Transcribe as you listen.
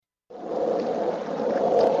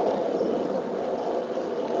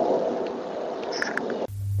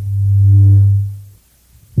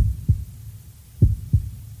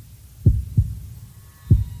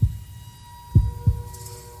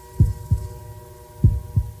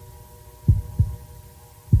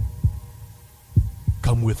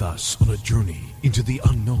Come with us on a journey into the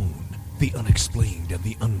unknown, the unexplained, and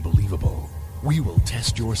the unbelievable. We will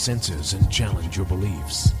test your senses and challenge your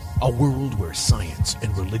beliefs. A world where science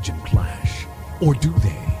and religion clash. Or do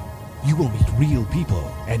they? You will meet real people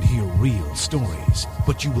and hear real stories,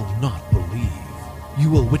 but you will not believe. You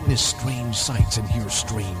will witness strange sights and hear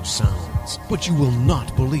strange sounds, but you will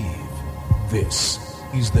not believe. This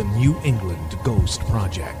is the New England Ghost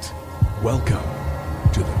Project. Welcome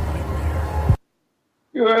to the nightmare.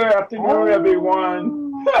 Good afternoon,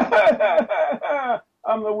 everyone.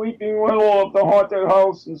 I'm the weeping willow of the haunted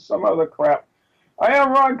house and some other crap. I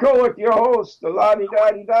am Ron Kolick, your host, the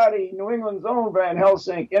Lottie-Dottie-Dottie, New England's own Van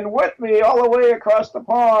Helsing. And with me, all the way across the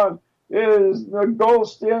pond, is the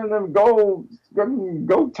ghost in the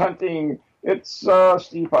goat hunting. It's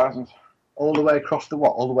Steve Parsons. All the way across the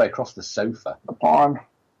what? All the way across the sofa? The pond.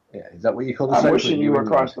 Yeah, is that what you call the sofa? I'm wishing you were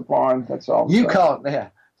across the pond, that's all. You can't, yeah.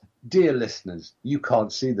 Dear listeners, you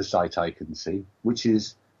can't see the sight I can see, which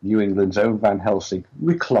is New England's own Van Helsing,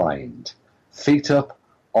 reclined, feet up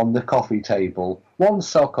on the coffee table, one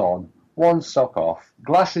sock on, one sock off,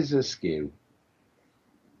 glasses askew,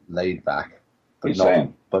 laid back,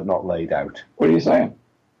 but not laid out. What are you saying?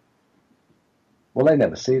 Well, they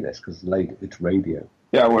never see this because it's radio.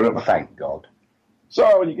 Yeah, whatever. Thank God.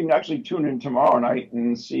 So you can actually tune in tomorrow night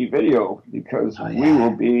and see video because we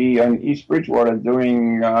will be in East Bridgewater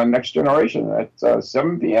doing Next Generation at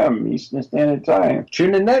 7 p.m. Eastern Standard Time.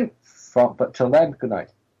 Tune in then. But till then, good night.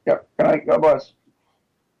 Yep, good night. God bless.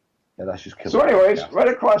 Yeah, that's just killing. So anyways, right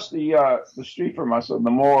across the street from us are the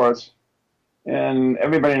Moors. And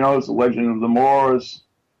everybody knows the legend of the Moors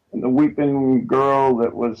and the weeping girl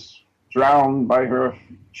that was drowned by her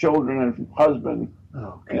children and husband.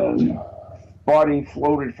 Oh, God. And body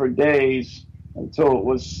floated for days until it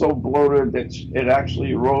was so bloated that it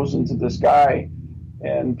actually rose into the sky.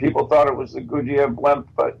 And people thought it was the Goodyear blimp,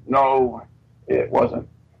 but no, it wasn't.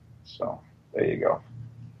 So there you go.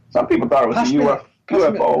 Some people thought it was a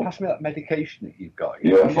UFO. Pass me that medication that you've got.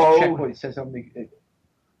 UFO. Check what it says on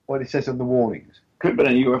the warnings. Could have been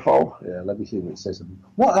a UFO. Yeah, let me see what it says.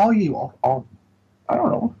 What are you on? I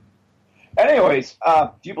don't know. Anyways,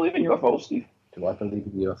 do you believe in UFOs, Steve? Do I believe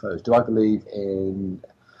in UFOs? Do I believe in...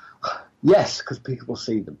 Yes, because people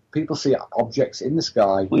see them. People see objects in the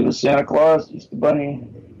sky. Believe in Santa Claus, Easter Bunny.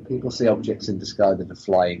 People see objects in the sky that are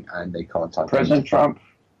flying and they can't identify. President Trump.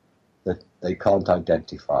 That they can't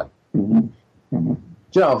identify. Mm-hmm. Mm-hmm. Do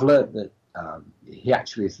you know, I've learned that he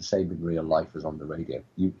actually is the same in real life as on the radio.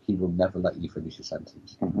 He will never let you finish a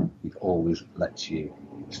sentence. Mm-hmm. He always lets you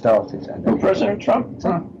start it. And President Trump?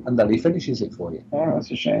 Huh. And then he finishes it for you. Oh,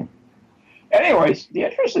 that's a shame. Anyways, the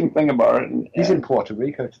interesting thing about it... He's in Puerto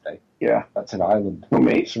Rico today. Yeah. That's an island. Who,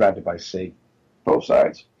 me? Surrounded by sea. Both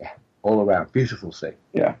sides. Yeah, all around. Beautiful sea.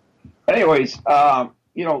 Yeah. Anyways,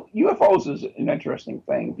 UFOs is an interesting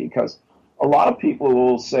thing because a lot of people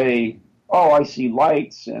will say, oh, I see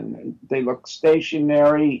lights and they look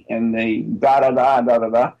stationary and they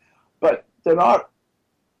da-da-da, but they're not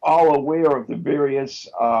all aware of the various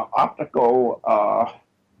optical...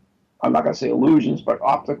 I'm not going to say illusions, but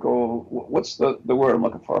optical, what's the word I'm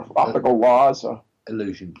looking for? Optical laws? Or,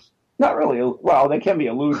 illusions. Not really. Well, they can be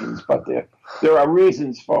illusions, but there are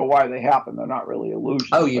reasons for why they happen. They're not really illusions.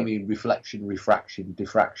 Oh, you mean reflection, refraction,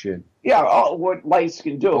 diffraction? Yeah, what lights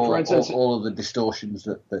can do. For instance, all of the distortions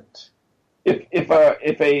that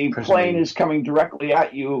if a plane is coming directly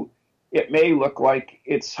at you, it may look like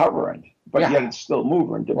it's hovering, but yet it's still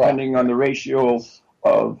moving, depending on the ratio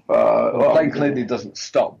of the plane clearly doesn't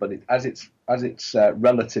stop, but as its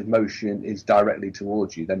relative motion is directly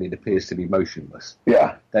towards you, then it appears to be motionless.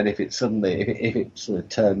 Yeah. Then if it sort of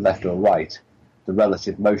turned left or right, the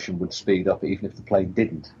relative motion would speed up, even if the plane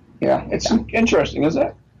didn't. Yeah, it's interesting, isn't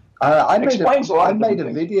it? I made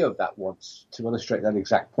a video of that once to illustrate that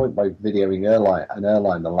exact point by videoing an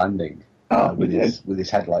airliner landing with his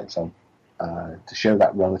headlights on to show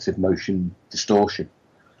that relative motion distortion,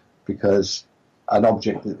 because an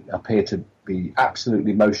object that appeared to be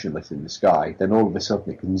absolutely motionless in the sky, then all of a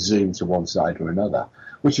sudden it can zoom to one side or another,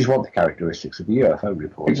 which is one of the characteristics of the UFO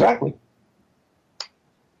report. Exactly.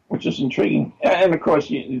 Which is intriguing. And of course,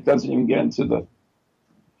 it doesn't even get into the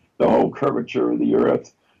whole curvature of the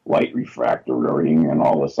Earth, light refractoring, and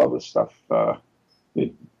all this other stuff.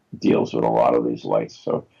 It deals with a lot of these lights.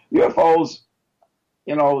 So UFOs,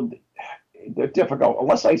 they're difficult.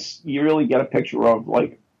 Unless you really get a picture of,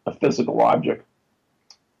 like, a physical object.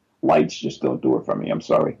 Lights just don't do it for me. I'm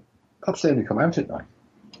sorry. Perhaps they only come out at night.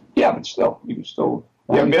 Yeah, but still, you can still...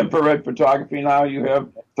 You have infrared photography now. You have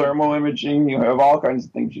thermal imaging. You have all kinds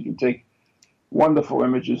of things you can take wonderful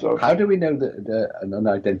images of. How do we know that an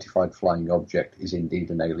unidentified flying object is indeed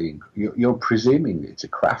an alien? You're presuming it's a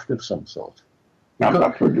craft of some sort. I'm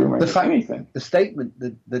not presuming anything. The statement,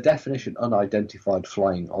 the definition unidentified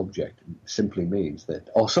flying object simply means that,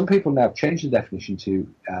 or some people now change the definition to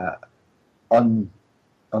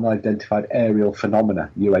unidentified aerial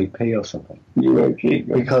phenomena, UAP or something.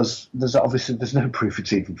 UAP. Because there's no proof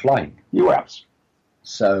it's even flying. UAPs.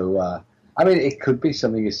 So, I mean, it could be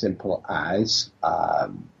something as simple as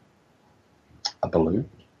a balloon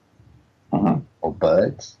or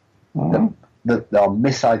birds that are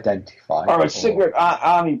misidentified. Or a secret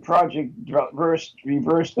army project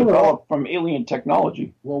reverse developed from alien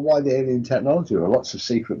technology. Well, why the alien technology? There are lots of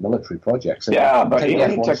secret military projects. Yeah, but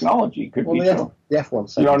alien technology could be true. The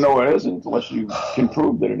F-117. You don't know it isn't unless you can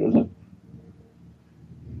prove that it isn't.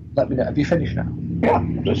 Let me know. Have you finished now? Yeah,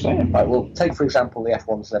 I'm just saying. Right, well, take, for example, the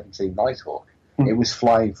F-117 Nighthawk. It was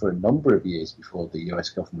flying for a number of years before the US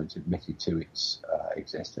government admitted to its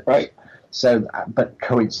existence. Right. So, but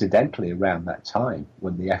coincidentally, around that time,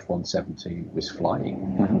 when the F-117 was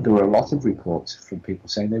flying, there were a lot of reports from people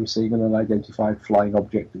saying they were seeing an unidentified flying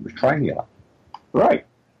object that was triangular. Right.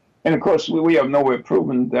 And, of course, we have no way of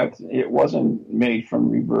proving that it wasn't made from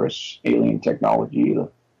reverse alien technology either.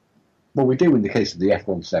 Well, we do in the case of the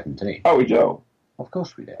F-117. Oh, we do? Of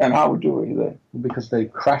course we do. And how do we do that? Because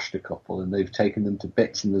they've crashed a couple and they've taken them to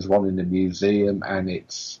bits, and there's one in a museum, and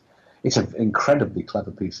it's an incredibly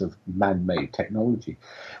clever piece of man-made technology.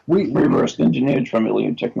 We reversed engineered from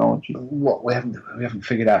alien technology. What we haven't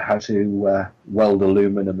figured out how to weld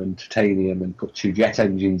aluminum and titanium and put two jet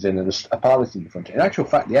engines in and a pilot in the front. In actual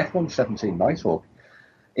fact, the F-117 Nighthawk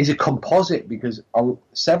is a composite because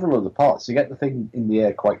several of the parts, to get the thing in the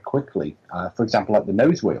air quite quickly, for example, like the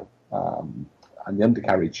nose wheel and the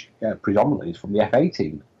undercarriage, predominantly is from the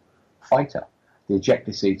F-18 fighter. The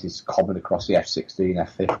ejector seat is common across the F-16,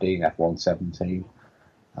 F-15, F-117.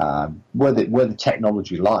 Where the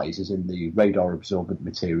technology lies is in the radar-absorbent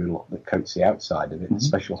material that coats the outside of it, the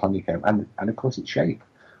special honeycomb, and of course its shape,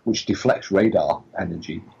 which deflects radar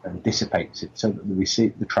energy and dissipates it so that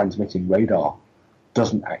the transmitting radar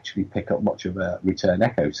doesn't actually pick up much of a return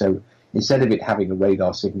echo. So instead of it having a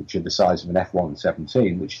radar signature the size of an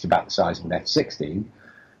F-117, which is about the size of an F-16,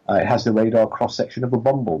 it has the radar cross-section of a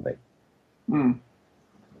bumblebee.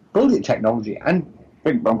 Brilliant technology, and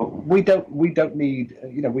big bumblebee. We don't need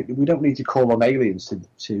we don't need to call on aliens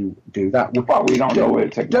to do that. Well, we don't know where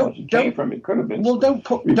the technology came from. It could have been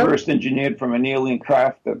reverse engineered from an alien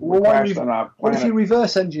craft that crashed on our planet. Well, if you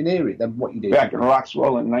reverse engineer it, then what you do? Back in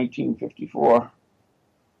Roswell in 1954.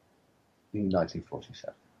 In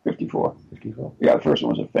 1947. 54. 54? Yeah, the first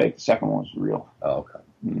one was a fake. The second one was real. Oh, okay.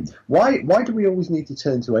 Why do we always need to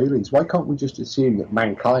turn to aliens? Why can't we just assume that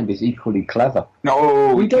mankind is equally clever?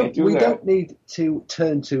 No, we don't need to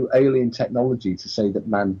turn to alien technology to say that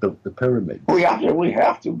man built the pyramids. We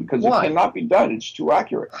have to because it cannot be done. It's too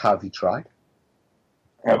accurate. Have you tried?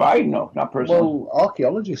 Have I? No, not personally. Well,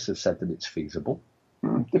 archaeologists have said that it's feasible.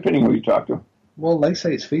 Depending who you talk to. Well, they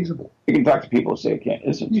say it's feasible. You can talk to people who say it can't.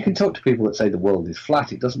 Isn't. You can talk to people that say the world is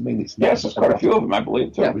flat. It doesn't mean it's not. Yes, there's quite a few of them, I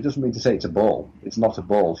believe, too. Yeah, but it doesn't mean to say it's a ball. It's not a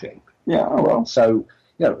ball shape. Yeah, oh well. So,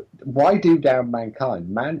 why do down mankind?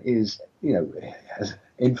 Man is,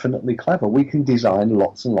 infinitely clever. We can design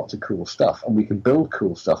lots and lots of cool stuff, and we can build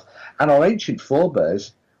cool stuff. And our ancient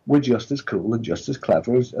forebears were just as cool and just as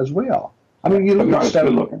clever as we are. I mean, you look at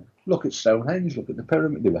Stonehenge, look at the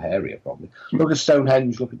pyramid. They were hairier, probably. Look at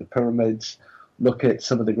Stonehenge, look at the pyramids. Look at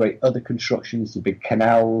some of the great other constructions, the big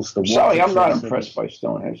canals, the water. Sorry, I'm not impressed by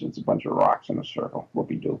Stonehenge. It's a bunch of rocks in a circle. What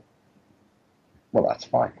we do. Well, that's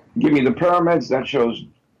fine. Give me the pyramids. That shows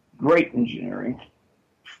great engineering.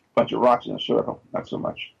 Bunch of rocks in a circle. Not so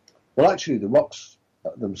much. Well, actually, the rocks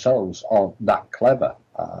themselves aren't that clever.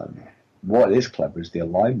 What is clever is the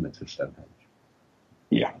alignment of Stonehenge.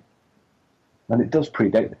 Yeah. And it does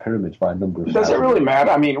predate the pyramids by a number of Does it really matter?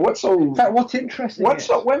 I mean, In fact, what's interesting wait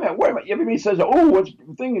a minute. Everybody says,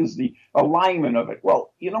 the thing is the alignment of it.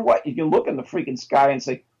 Well, you know what? You can look in the freaking sky and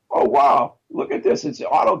say, oh, wow, look at this. It's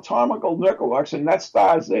autotomical Nicolux, and that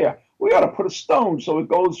star's there. We ought to put a stone so it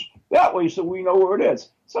goes that way so we know where it is.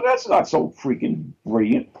 So that's not so freaking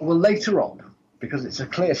brilliant. Well, later on, because it's a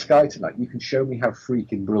clear sky tonight, you can show me how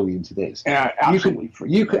freaking brilliant it is. Yeah, absolutely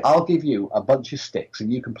freaking. I'll give you a bunch of sticks,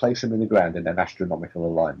 and you can place them in the ground in an astronomical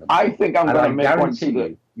alignment. I think I'm going to make one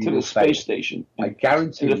to the space station. I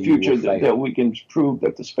guarantee in the future that we can prove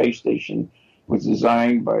that the space station was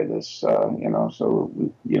designed by this, so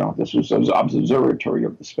this was an observatory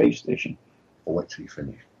of the space station. I'll wait till you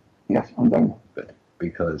finish. Yes, I'm done. Good,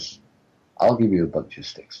 because I'll give you a bunch of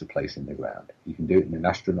sticks to place in the ground. You can do it in an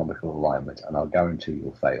astronomical alignment, and I'll guarantee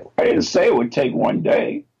you'll fail. I didn't say it would take one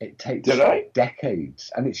day. It takes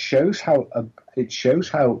decades, and it shows how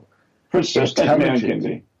persistent man can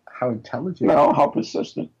be. How intelligent? No, how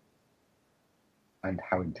persistent. And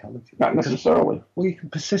how intelligent? Not necessarily. Well, you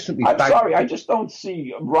can persistently. I'm sorry, I just don't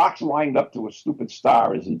see rocks lined up to a stupid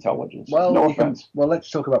star as intelligence. Well, no offense.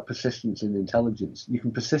 Let's talk about persistence and intelligence. You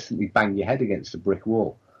can persistently bang your head against a brick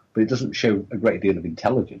wall, but it doesn't show a great deal of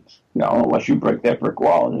intelligence. No, unless you break that brick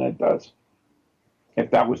wall, and it does.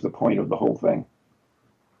 If that was the point of the whole thing.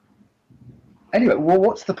 Anyway, well,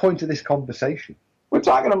 what's the point of this conversation? We're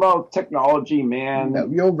talking about technology, man. No,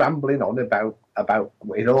 you're rambling on about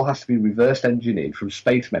it all has to be reverse engineered from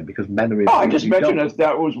spacemen because men are. I just mentioned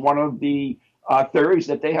that was one of the theories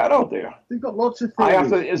that they had out there. They've got lots of theories. I have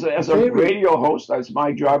to, as a radio host, it's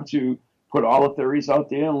my job to put all the theories out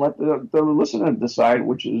there and let the listener decide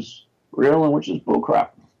which is real and which is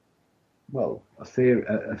bullcrap. Well, a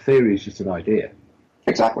theory is just an idea.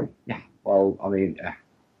 Exactly. Yeah. Well, I mean.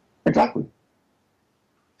 Exactly.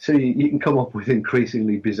 So you can come up with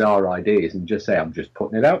increasingly bizarre ideas and just say, I'm just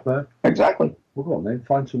putting it out there. Exactly. Well, go on then,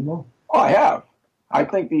 find some more. Oh, I have. I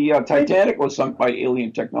think the Titanic was sunk by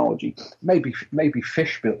alien technology. Maybe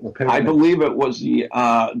fish built the pyramids. I believe it was the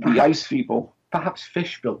ice people. Perhaps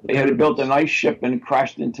fish built the pyramids. They had built an ice ship and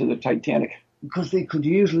crashed into the Titanic. Because they could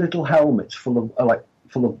use little helmets full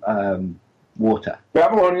of water.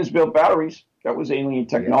 Babylonians built batteries. That was alien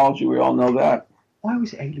technology. Yeah. We all know that. Why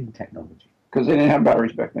was it alien technology? Because they didn't have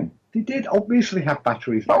batteries back then. They did obviously have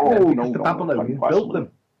batteries back then because the Babylonians built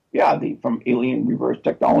them. Yeah, from alien reverse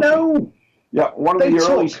technology. No. Yeah, one of the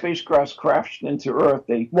early spacecrafts crashed into Earth.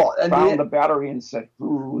 They found the battery and said,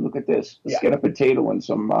 "Ooh, look at this. Let's get a potato and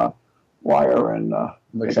some wire and."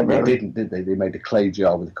 Except they didn't, did they? They made a clay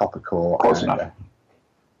jar with a copper core. Close enough.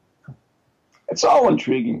 It's all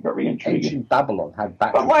intriguing, very intriguing. Ancient Babylon had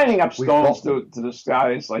batteries. But lining up stones to the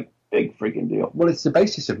sky is like big freaking deal. Well, it's the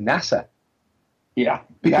basis of NASA. Yeah,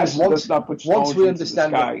 because once we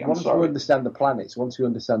understand the planets, once we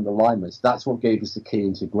understand the alignments, that's what gave us the key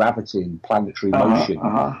into gravity and planetary motion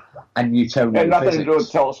and Newtonian physics. And nothing to do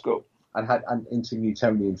with telescope. And into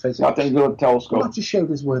Newtonian physics. Nothing to do with telescope. Well, that just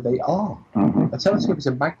showed us where they are. A telescope is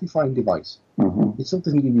a magnifying device. It's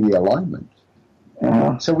something to give you the alignment.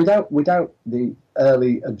 So without the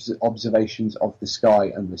early observations of the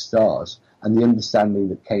sky and the stars and the understanding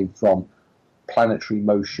that came from planetary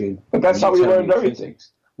motion. But that's how we learned everything.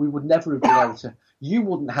 We would never have been able to. You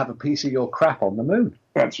wouldn't have a piece of your crap on the moon.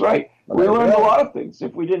 That's right. We learned a lot of things.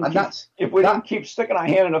 If we didn't didn't keep sticking our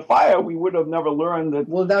hand in the fire, we would have never learned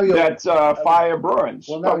that fire burns.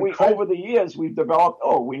 But over the years, we've developed.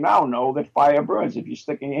 We now know that fire burns if you're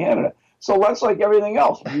sticking your hand in it. So that's like everything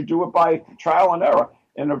else. You do it by trial and error,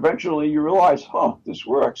 and eventually you realize, this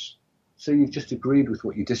works. So you've just agreed with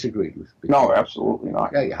what you disagreed with? No, absolutely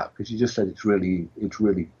not. Yeah, you have, because you just said it's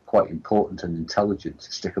really quite important and intelligent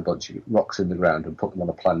to stick a bunch of rocks in the ground and put them on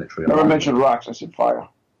a planetary. Never mentioned rocks. I said fire.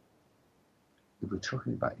 We were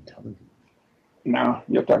talking about intelligence. No,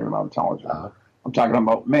 you're talking about intelligence. I'm talking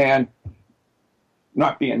about man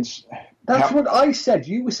not being. That's what I said.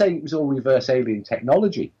 You were saying it was all reverse alien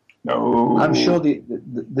technology. No. I'm sure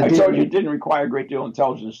I told you it didn't require a great deal of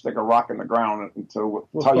intelligence to stick a rock in the ground and to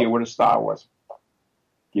tell you what a star was.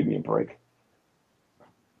 Give me a break.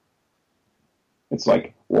 It's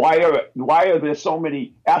like, why are there so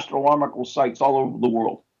many astronomical sites all over the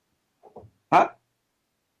world? Huh?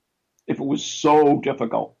 If it was so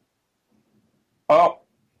difficult.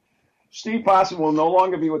 Steve Parson will no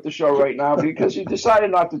longer be with the show right now because he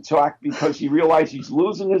decided not to talk because he realized he's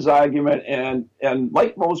losing his argument. And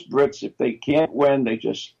like most Brits, if they can't win, they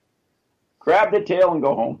just grab their tail and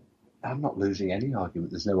go home. I'm not losing any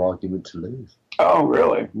argument. There's no argument to lose. Oh,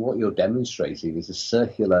 really? What you're demonstrating is a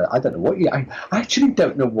circular... I don't know what you... I actually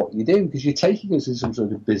don't know what you're doing because you're taking us in some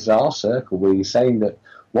sort of bizarre circle where you're saying that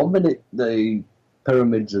 1 minute the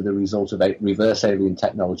pyramids are the result of reverse alien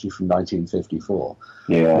technology from 1954.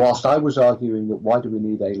 Yeah. Whilst I was arguing that why do we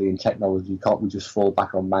need alien technology? Can't we just fall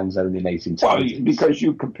back on man's own innate intelligence? Well, because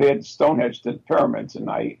you compared Stonehenge to the pyramids,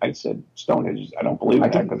 and I said Stonehenge. I don't believe I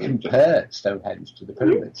didn't compare Stonehenge to the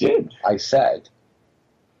pyramids. You did. I said,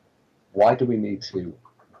 why do we need to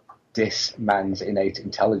diss man's innate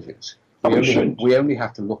intelligence? We only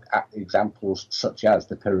have to look at examples such as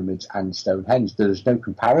the pyramids and Stonehenge. There's no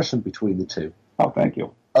comparison between the two. Oh, thank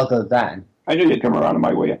you. Other than... I knew you'd come around in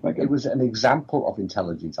my way, I think. It was an example of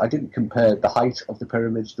intelligence. I didn't compare the height of the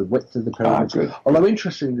pyramids, the width of the pyramids. Although,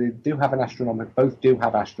 interestingly, both do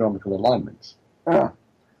have astronomical alignments. Yeah.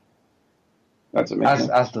 That's amazing.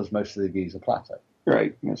 As does most of the Giza Plateau.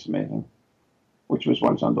 Right. That's amazing. which was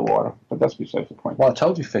once underwater. But that's besides the point. Well, I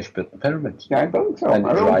told you fish built the pyramids. Yeah, I think so. And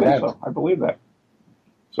I really think so. I believe that.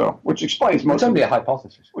 So, which explains most. It's only a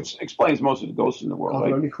hypothesis. Which explains most of the ghosts in the world.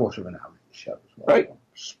 We're only a quarter of an hour in the show as well. Right.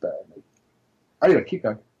 Spare me. Anyway, keep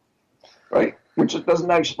going. Right. Which doesn't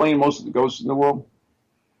that explain most of the ghosts in the world?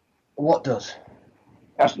 What does?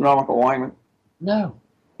 Astronomical alignment. No.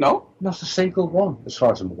 No? Not a single one, as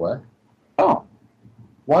far as I'm aware. Oh.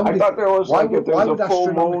 I thought there was if there was a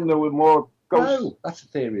full moon, there were more ghosts. No, that's a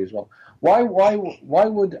theory as well. Why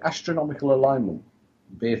would astronomical alignment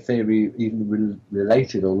be a theory even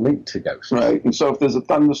related or linked to ghosts? Right, and so if there's a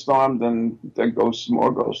thunderstorm, then there goes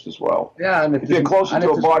more ghosts as well. Yeah, and if you're closer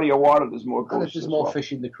to a body of water, there's more ghosts. And if there's more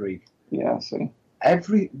fish in the creek. Yeah, see.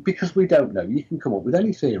 Because we don't know, you can come up with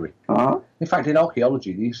any theory. Uh-huh. In fact, in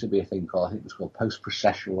archaeology, there used to be a thing called, I think it was called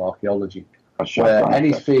post-processual archaeology, where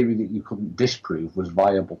any theory that you couldn't disprove was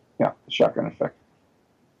viable. Yeah, the shotgun effect.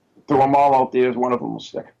 Throw them all out there, one of them will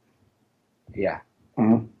stick. Yeah.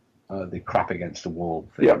 Mm-hmm. The crap against the wall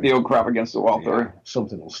theory. Yeah, the old crap against the wall theory.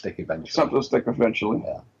 Something will stick eventually. Something will stick eventually.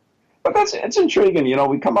 Yeah. But it's intriguing,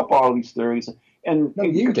 we come up with all these theories. And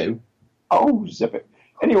you do. Oh, zip it.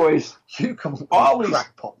 Anyways. You come up with all these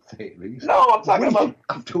crackpot theories. No, I'm talking about...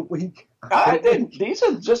 After week. I didn't. These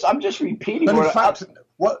are just... I'm just repeating but in fact,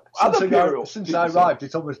 since I arrived, said.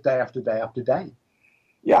 It's almost day after day after day.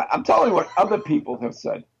 Yeah, I'm telling you what other people have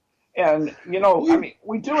said. And,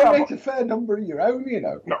 we do have... a fair number of your own,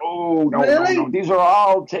 No. Really? No. These are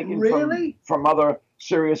all taken really? from other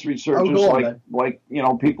serious researchers,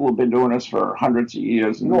 people who've been doing this for hundreds of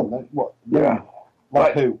years. And, what? Yeah.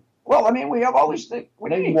 Like who? Well, we have all these things.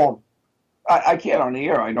 Name one. I can't on the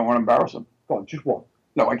air. I don't want to embarrass them. Go on, just one.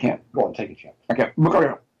 No, I can't. Go on, take a chance. Okay. Look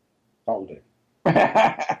at That'll do.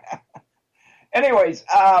 Anyways,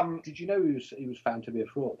 did you know he was found to be a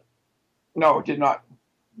fraud? No, it did not.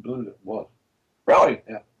 It was. Really?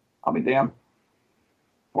 Yeah. I'll be damned.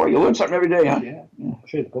 Boy, you learn something every day, huh? Yeah. I'll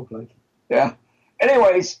show you the book later. Yeah.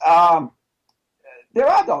 Anyways, there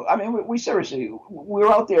are though. We seriously, we're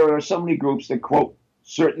out there. There are so many groups that quote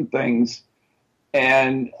certain things,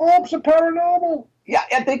 and it's a paranormal. Yeah,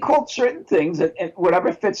 and they quote certain things, and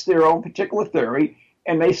whatever fits their own particular theory,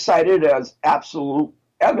 and they cite it as absolute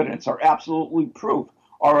evidence or absolutely proof,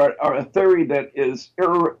 or a theory that is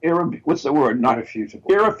what's the word? Not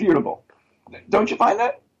irrefutable. Irrefutable. Don't you find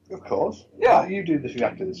that? Of course. Yeah. You do this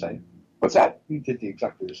exactly the same. What's that? You did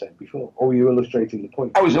exactly the same before. Or were you illustrating the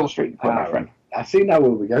point? I was illustrating the point, my friend. I see now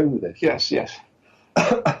where we're going with this. Yes.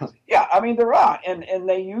 Yeah, there are, and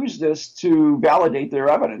they use this to validate their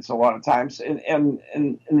evidence a lot of times. And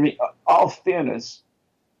in all fairness,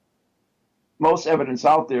 most evidence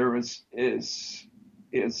out there is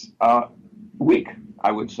weak,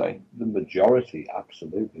 I would say. The majority,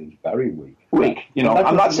 absolutely, is very weak. Weak.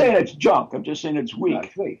 I'm not saying it's junk. I'm just saying it's weak.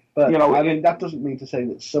 It's weak. But, that doesn't mean to say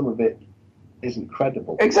that some of it isn't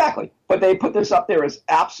credible. Exactly. But they put this up there as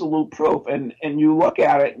absolute proof, and you look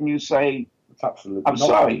at it and you say, it's absolutely I'm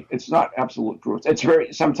sorry, it's not absolute proof.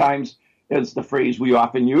 It's sometimes is the phrase we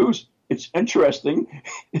often use. It's interesting,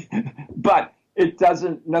 but it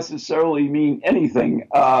doesn't necessarily mean anything.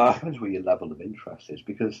 It depends where your level of interest is,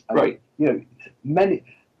 because right.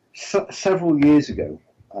 Several years ago,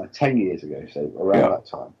 10 years ago, so around that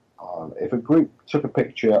time, if a group took a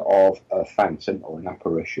picture of a phantom or an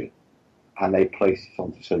apparition and they placed it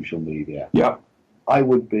onto social media, I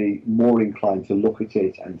would be more inclined to look at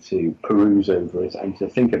it and to peruse over it and to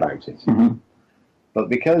think about it. Mm-hmm. But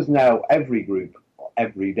because now every group,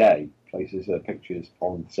 every day, places their pictures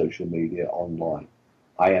on social media, online,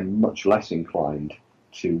 I am much less inclined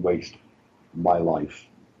to waste my life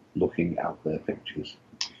looking at their pictures.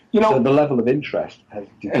 So the level of interest has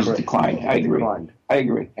declined. I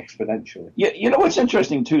agree. Exponentially. What's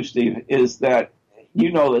interesting too, Steve, is that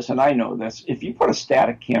you know this and I know this. If you put a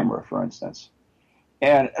static camera, for instance,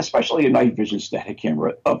 and especially a night vision static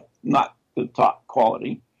camera of not the top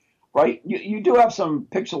quality, right? You do have some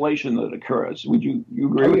pixelation that occurs. Would you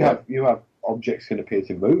agree with that? You have objects can appear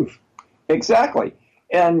to move. Exactly.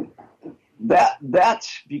 And that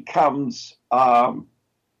becomes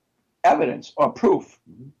evidence or proof.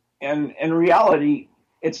 Mm-hmm. And in reality,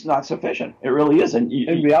 it's not sufficient. It really isn't.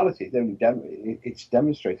 In reality, it's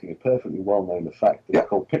demonstrating a perfectly well-known effect that's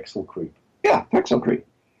called pixel creep. Yeah, pixel creep.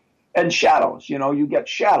 And shadows, you get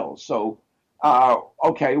shadows. So,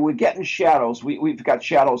 we're getting shadows. We've got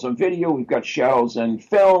shadows on video. We've got shadows in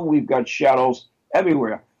film. We've got shadows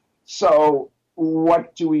everywhere. So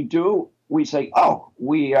what do? We say,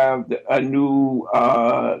 we have a new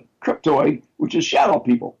cryptoid, which is shadow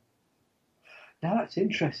people. Now that's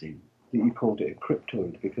interesting. that you called it a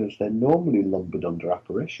cryptoid because they're normally lumbered under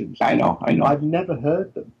apparitions. I know. I've never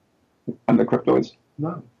heard them. Under cryptoids?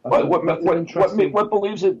 No. What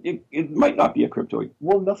believes it might not be a cryptoid?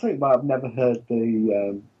 Well, nothing, but I've never heard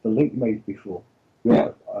the link made before. Yeah.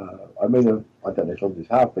 I mean, I don't know if others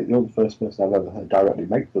have, but you're the first person I've ever heard directly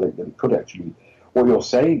make the link that it could actually. What you're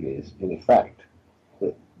saying is, in effect,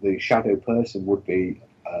 that the shadow person would be,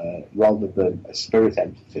 rather than a spirit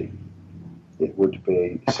entity, it would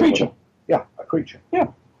be a creature. Yeah, a creature. Yeah.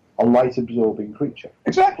 A light-absorbing creature.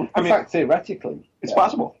 Exactly. In fact, theoretically, it's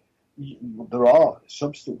possible. There are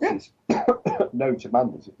substances known to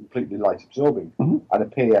man that are completely light-absorbing and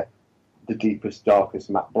appear the deepest, darkest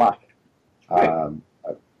matte black. Right.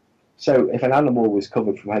 So if an animal was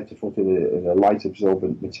covered from head to foot in a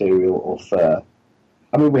light-absorbent material or fur,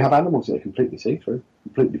 I mean, we have animals that are completely see-through,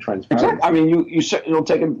 completely transparent. Exactly. I mean, you'll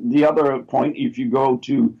take the other point. If you go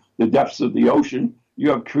to the depths of the ocean, you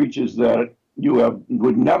have creatures that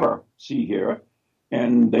would never see here,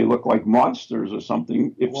 and they look like monsters or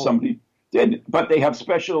something if somebody did. But they have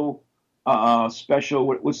special, what's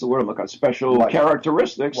the word I'm looking at? Special light.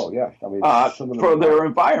 Characteristics. Well, yeah. I mean, for their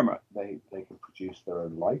environment. They can produce their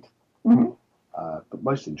own light. Mm-hmm. But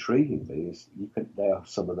most intriguingly is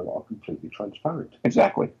some of them are completely transparent.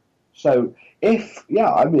 Exactly. So if there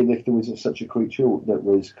was such a creature that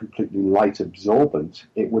was completely light absorbent,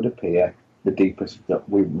 it would appear the deepest that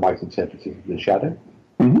we might interpret as the shadow.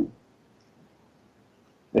 Mm-hmm.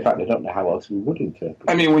 In fact, I don't know how else we would interpret it.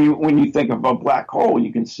 I mean, when you think of a black hole,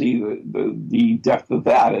 you can see the depth of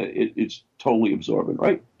that. It's totally absorbent,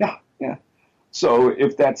 right? Yeah. Yeah. So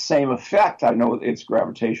if that same effect, I know it's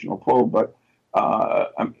gravitational pull, but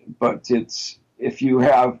it's if you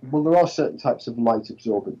have. Well, there are certain types of light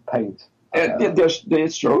absorbent paint.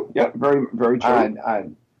 It's true. Yeah, very, very true.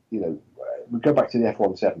 And we go back to the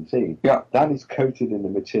F-117. Yeah. That is coated in a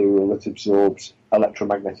material that absorbs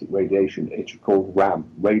electromagnetic radiation. It's called RAM,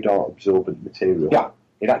 radar absorbent material. Yeah.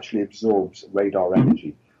 It actually absorbs radar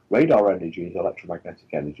energy. Radar energy is electromagnetic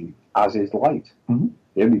energy, as is light. Mm-hmm.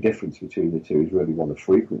 The only difference between the two is really one of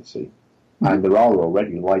frequency. Mm-hmm. And there are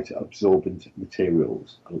already light absorbent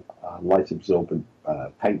materials, light absorbent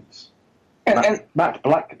paints. And matte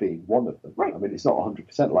black being one of them. Right. I mean, it's not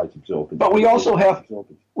 100% light absorbent. But we also have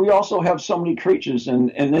so many creatures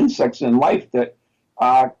and insects in life that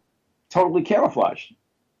are totally camouflaged,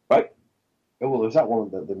 right? Oh, well, there was that one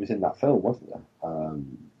that was in that film, wasn't there?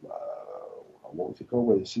 What was it called?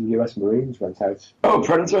 Where some US Marines went out. Oh,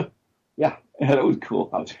 Predator? Yeah. Yeah, that was cool.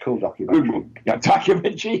 That was a cool documentary. Yeah,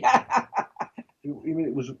 documentary. You mean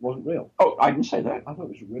it wasn't real? Oh, I didn't say that. I thought it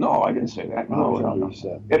was real. No, I didn't say that. No.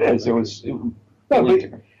 It is. It was.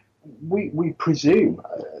 We presume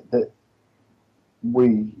that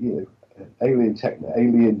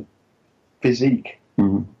alien physique.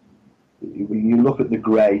 Mm-hmm. When you look at the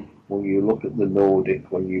grey, when you look at the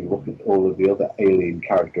Nordic, when you look at all of the other alien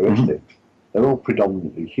characteristics, they're all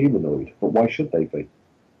predominantly humanoid. But why should they be?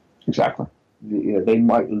 Exactly. They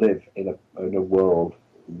might live in a world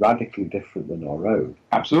radically different than our own.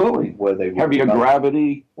 Absolutely. Where they heavier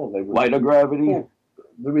gravity, lighter gravity. Well,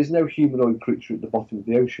 there is no humanoid creature at the bottom of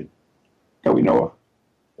the ocean. That we know of.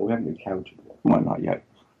 Well, we haven't encountered one. Well, not yet.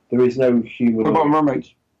 There is no humanoid. What about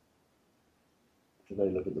mermaids? Do they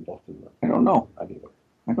live at the bottom? I don't know. Anyway.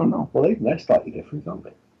 I don't know. Well, they're slightly different, aren't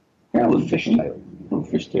they? Yeah, little fish tails. Little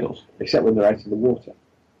fish tails. Except when they're out of the water.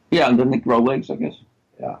 Yeah, and then they grow legs, I guess.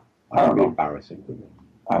 Yeah. I don't know. Embarrassing, wouldn't it?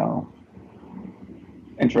 I don't know.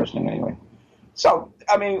 Interesting, anyway. So,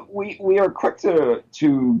 I mean, we are quick to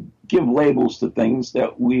give labels to things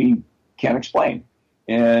that we can't explain.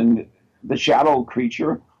 And the shadow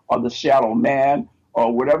creature or the shadow man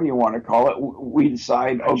or whatever you want to call it, we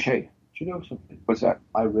decide, okay. Do you know something? What's that?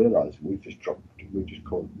 I realise we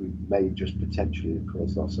may just potentially have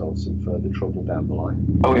caused ourselves some further trouble down the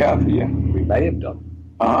line. Oh, yeah? We may have done.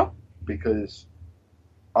 Uh-huh. Because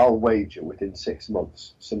I'll wager within 6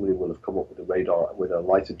 months somebody will have come up with a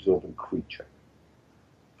light-absorbing creature.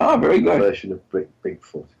 Oh, very good. A version of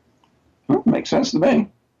Bigfoot. Makes sense to me.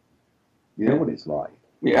 You know what it's like.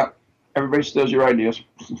 Yeah. Everybody steals your ideas.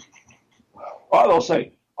 Or they'll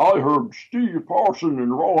say, I heard Steve Parson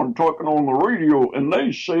and Ron talking on the radio, and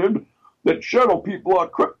they said that shadow people are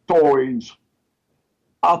cryptoids.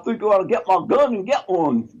 I think I ought to get my gun and get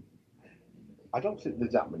one. I don't think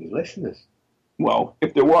there's that many listeners. Well,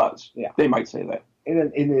 if there was, they might say that. In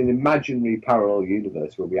an imaginary parallel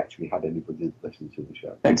universe where we actually had anybody listen to the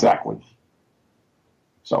show. Exactly.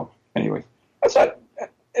 So, anyway,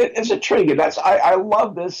 it's intriguing. I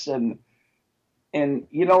love this, and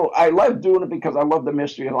I love doing it because I love the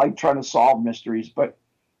mystery. I like trying to solve mysteries, but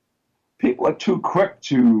people are too quick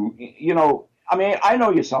to, I mean, I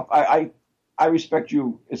know yourself. I respect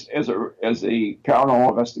you as a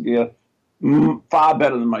paranormal investigator far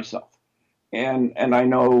better than myself. And I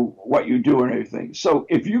know what you do and everything. So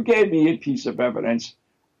if you gave me a piece of evidence,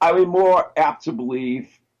 I would be more apt to believe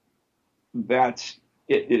that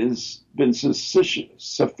it has been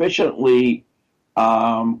sufficiently,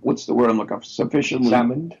 what's the word I'm looking for?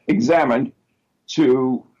 Sufficiently examined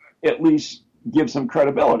to at least give some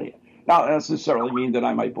credibility. Not necessarily mean that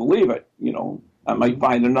I might believe it. I might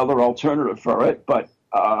find another alternative for it, but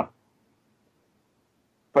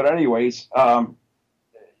anyways,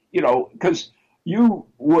 because you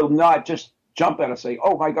will not just jump at it and say,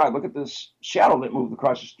 "Oh my God, look at this shadow that moved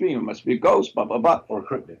across the stream. It must be a ghost." Blah blah blah. Or a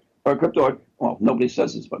cryptid. Or a cryptid. Well, nobody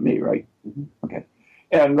says this but me, right? Mm-hmm. Okay.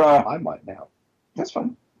 And I might now. That's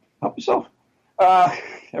fine. Help yourself.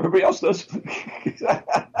 Everybody else does.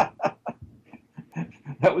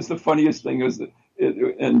 That was the funniest thing. Was that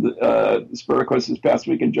in the Spirit Quest this past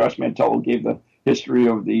week, and Josh Mantello gave the history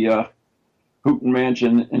of the Houghton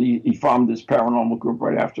Mansion, and he formed this paranormal group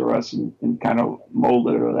right after us, and kind of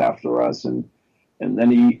molded it after us, and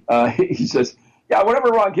then he says, "Yeah, whenever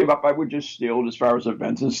Ron came up, I would just steal it as far as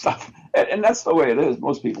events and stuff," and that's the way it is.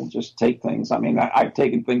 Most people just take things. I mean, I've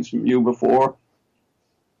taken things from you before,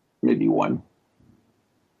 maybe one.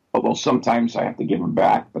 Although sometimes I have to give them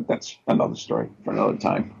back, but that's another story for another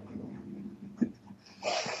time.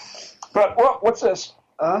 But what's this?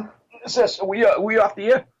 What's this? Are we off the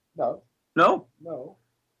air? No. No? No.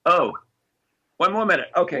 Oh. One more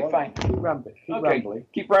minute. Okay, fine. Keep rambling.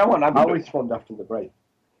 Keep rambling. I'll respond after the break.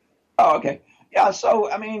 Oh, okay. Yeah,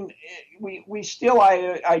 so, I mean, we steal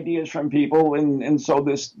ideas from people, and so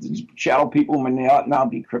these shadow people may now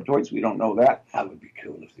be cryptoids. We don't know that. That would be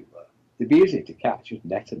cool if they were. They'd be easy to catch, just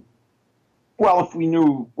net them. Well, if we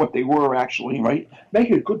knew what they were actually, right?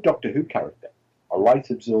 Make a good Doctor Who character. A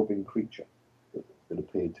light-absorbing creature that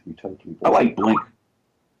appeared to be totally blind. I like Blink.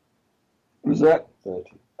 What is that?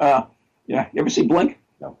 30. Yeah. You ever see Blink?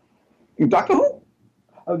 No. Doctor Who?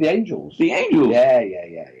 Oh, the Angels. The Angels. Yeah.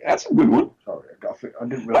 That's a good one. Sorry, I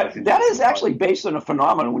didn't realize. But that is actually based on a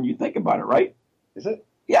phenomenon when you think about it, right? Is it?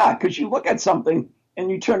 Yeah, because you look at something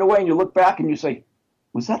and you turn away and you look back and you say,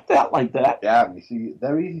 was that like that? Yeah, you see,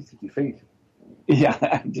 they're easy to defeat.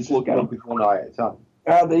 Yeah, just look at them. With one eye at a time.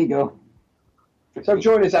 Ah, there you go. So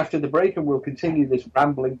join us after the break and we'll continue this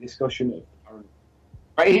rambling discussion of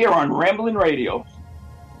right here on Ramblin' Radio.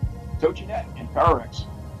 TochiNet and PowerX.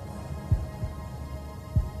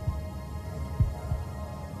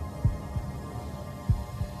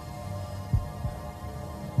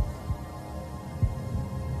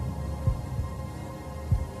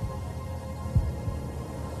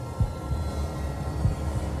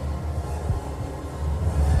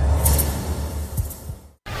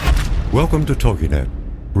 Welcome to TogiNet,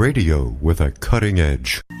 radio with a cutting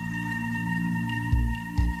edge.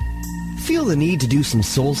 Feel the need to do some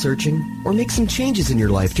soul searching or make some changes in your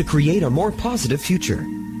life to create a more positive future?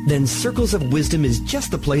 Then Circles of Wisdom is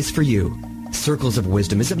just the place for you. Circles of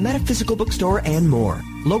Wisdom is a metaphysical bookstore and more,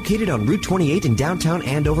 located on Route 28 in downtown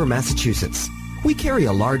Andover, Massachusetts. We carry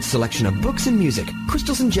a large selection of books and music,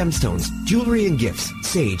 crystals and gemstones, jewelry and gifts,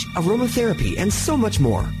 sage, aromatherapy, and so much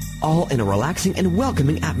more, all in a relaxing and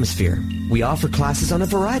welcoming atmosphere. We offer classes on a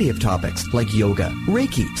variety of topics like yoga,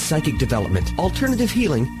 Reiki, psychic development, alternative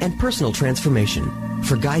healing, and personal transformation.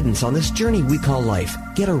 For guidance on this journey we call life,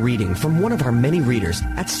 get a reading from one of our many readers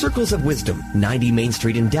at Circles of Wisdom, 90 Main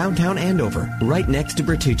Street in downtown Andover, right next to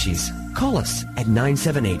Bertucci's. Call us at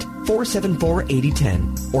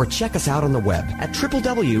 978-474-8010 or check us out on the web at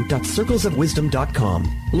www.circlesofwisdom.com.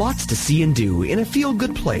 Lots to see and do in a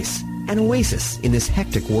feel-good place, an oasis in this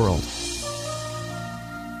hectic world.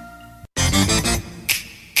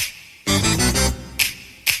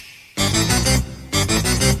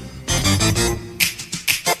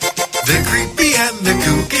 They're creepy and they're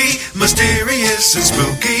kooky, mysterious and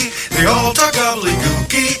spooky. They all talk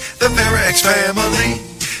gobbledygooky, the PowerX family.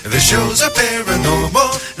 The shows are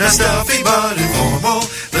paranormal, not stuffy but informal.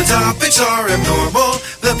 The topics are abnormal,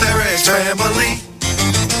 the PowerX family.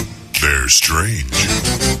 They're strange,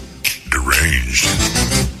 deranged,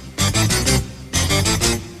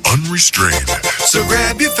 unrestrained. So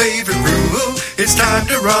grab your favorite brew, it's time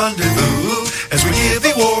to rendezvous as we give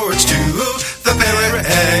awards to the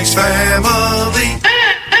PowerX family.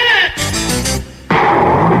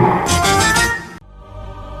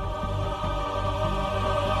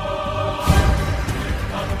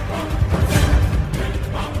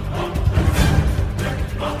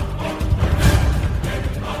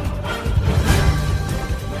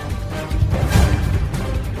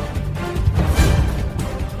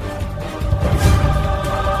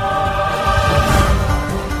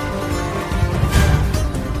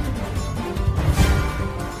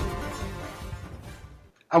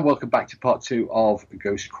 And welcome back to part 2 of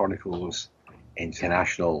Ghost Chronicles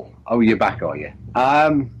International. Oh, you're back, are you?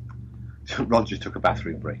 Roger took a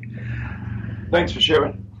bathroom break. Thanks for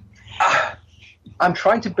sharing. I'm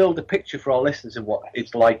trying to build a picture for our listeners of what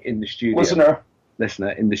it's like in the studio. Listener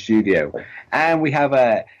in the studio. And we have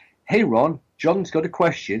hey Ron, John's got a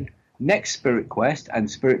question. Next Spirit Quest and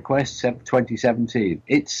Spirit Quest 2017.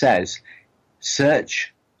 It says,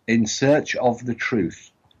 in search of the truth.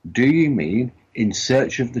 Do you mean in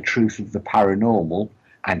search of the truth of the paranormal,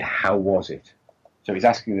 and how was it? So he's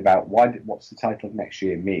asking about what's the title of next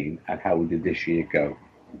year mean, and how did this year go?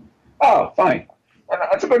 Oh, fine.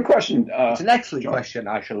 That's a good question. It's an excellent question.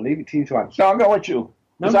 I shall leave it to you to answer. No, I'm going to let you.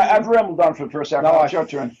 Because I've rambled on for the first half. No, it's your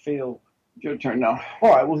turn. Your turn now. All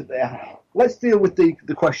right, well, let's deal with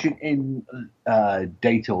the question in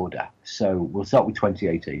date order. So we'll start with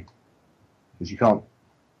 2018. Because you can't...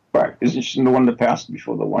 Right. Is this the one that passed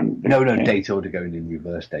before the one... No, date order going in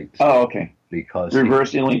reverse dates. Oh, okay. Because...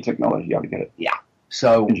 Reverse alien technology, you ought to get it. Yeah.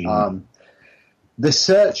 So, the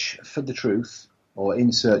search for the truth, or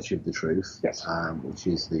in search of the truth, yes. Which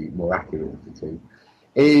is the more accurate of the two,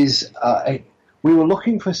 is... we were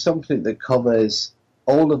looking for something that covers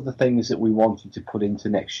all of the things that we wanted to put into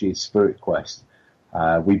next year's Spirit Quest.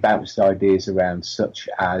 We bounced ideas around such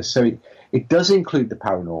as... So it does include the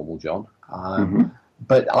paranormal, John.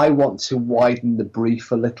 But I want to widen the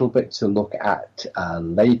brief a little bit to look at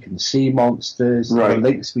lake and sea monsters, the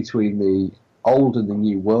links between the old and the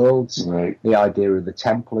new worlds, the idea of the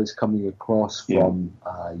Templars coming across from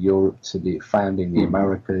Europe to founding the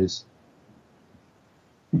Americas.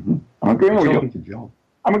 I'm agreeing with you.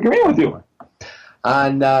 I'm agreeing with you.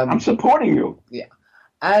 And I'm supporting you. Yeah.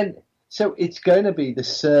 And so it's going to be the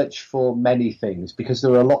search for many things, because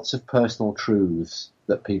there are lots of personal truths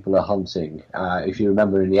that people are hunting. If you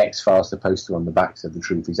remember in the X-Files, the poster on the back said the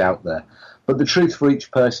truth is out there. But the truth for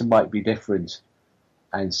each person might be different.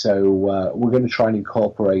 And so we're going to try and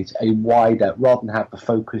incorporate a wider, rather than have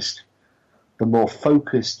the more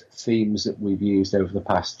focused themes that we've used over the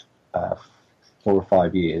past 4 or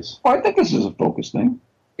 5 years. Well, I think this is a focus thing.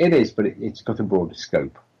 It is, but it's got a broader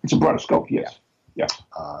scope. It's a broader scope, yes. Yeah.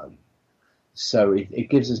 So it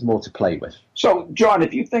gives us more to play with. So, John,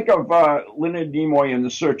 if you think of Leonard Nimoy in the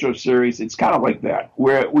Searcher series, it's kind of like that,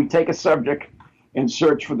 where we take a subject and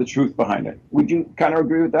search for the truth behind it. Would you kind of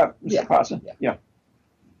agree with that, Mr. Pasa? Yeah.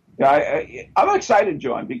 I'm excited,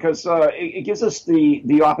 John, because it gives us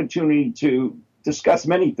the opportunity to discuss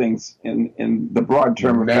many things in the broad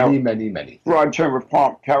term many broad term of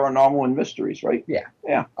paranormal and mysteries, right?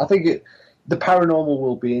 Yeah. I think the paranormal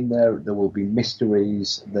will be in there. There will be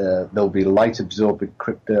mysteries. There'll be light-absorbing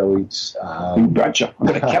cryptoids. You betcha. I'm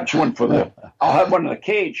going to catch one I'll have one in a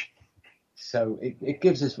cage. So it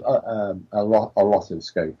gives us a lot of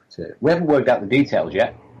scope to it. We haven't worked out the details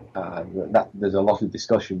yet. There's a lot of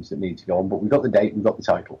discussions that need to go on, but we've got the date, we've got the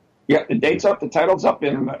title. Yeah, the date's up, the title's up,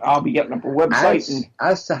 and I'll be getting up a website.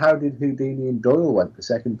 As to how did Houdini and Doyle went, the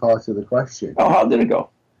second part of the question. Oh, how did it go?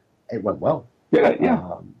 It went well.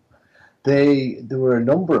 Yeah. There were a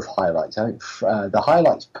number of highlights. I think the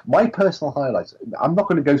highlights, my personal highlights, I'm not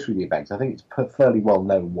going to go through the events. I think it's fairly well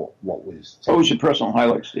known what was. What was your personal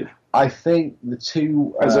highlight, Steve? I think the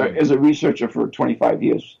two... As a researcher for 25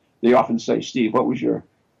 years, they often say, Steve, what was your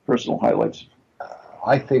personal highlights?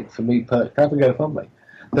 I think for me, can I have a go from me?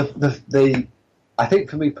 I think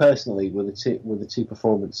for me personally were the two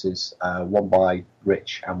performances, one by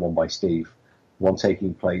Rich and one by Steve. One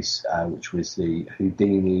taking place, which was the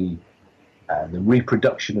Houdini, the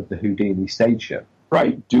reproduction of the Houdini stage show.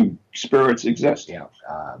 Right. Do spirits exist? Yeah.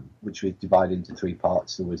 Which was divided into 3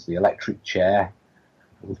 parts. There was the electric chair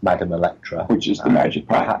with Madame Electra, which is the magic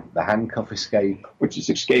part. The handcuff escape, which is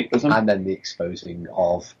escapism, and then the exposing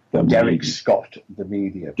of Derek Scott, the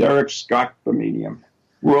medium. Derek Scott, the medium,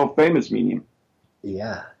 world famous medium.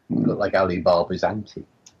 Yeah, looked like Ali Baba's auntie.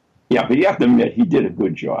 Yeah, but you have to admit he did a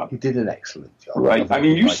good job. He did an excellent job. Right. I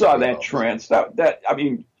mean, you saw that trance. That I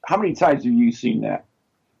mean, how many times have you seen that?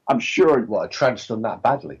 I'm sure. What, a trance done that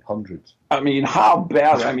badly? Hundreds. I mean, how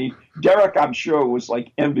bad? I mean, Derek, I'm sure, was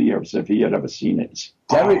like envious if he had ever seen it.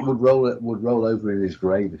 Derek would roll over in his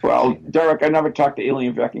grave. Well, Derek, I never talked to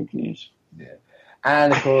alien vacuum cleaners. Yeah.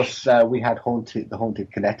 And, of course, we had the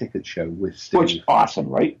Haunted Connecticut show with Steve. Which is awesome,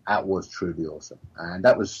 right? That was truly awesome. And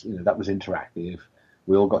that was interactive.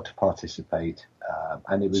 We all got to participate.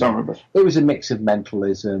 And it was a mix of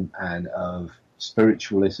mentalism and of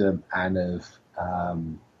spiritualism and of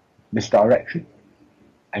misdirection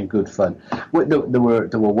and good fun. There were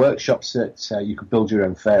workshops that you could build your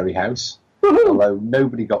own fairy house. Although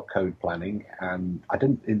nobody got code planning, and I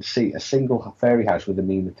didn't see a single fairy house with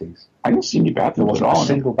amenities. I didn't see any There bathrooms at wasn't all. a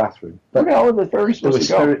single bathroom. Where But the hell are the fairies there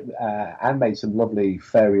supposed was to go? Anne made some lovely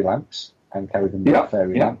fairy lamps and carried them Yeah, with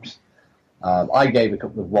fairy yeah. lamps. I gave a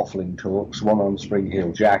couple of waffling talks, one on Spring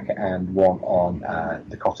Hill Jack and one on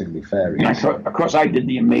the Cottingley Fairies. And of course, I did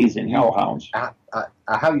the amazing Hellhounds.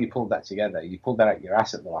 How you pulled that together? You pulled that out your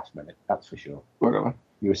ass at the last minute, that's for sure. Whatever.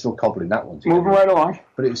 You were still cobbling that one together. Moving right along.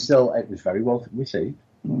 But it was very well received.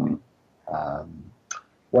 Mm-hmm.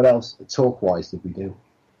 What else, talk-wise, did we do?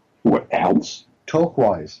 What else?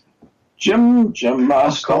 Talk-wise. Jim Of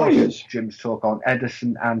course, Scully's. Jim's talk on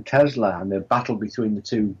Edison and Tesla and the battle between the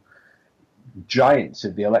two giants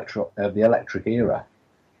of the electric era.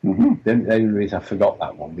 Mm-hmm. The only reason I forgot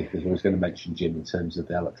that one because I was going to mention Jim in terms of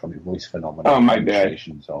the electronic voice phenomenon. Oh, my bad.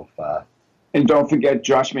 Of, And don't forget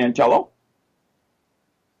Josh Mantello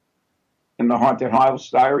in the Haunted House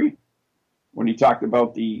Diary when he talked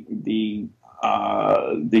about the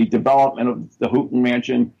development of the Houghton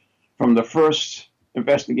Mansion from the first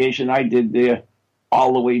investigation I did there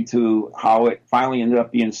all the way to how it finally ended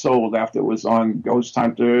up being sold after it was on Ghost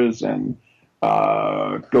Hunters and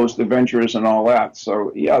Ghost Adventures and all that.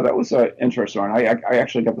 So, yeah, that was an interesting one. I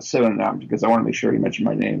actually got to sit on that because I want to make sure you mentioned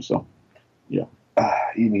my name. So, yeah.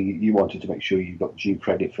 you wanted to make sure you got due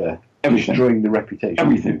credit for Everything. destroying the reputation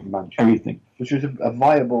Everything. of the mansion. Everything. Which was a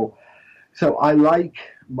viable... So I like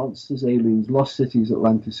Monsters, Aliens, Lost Cities,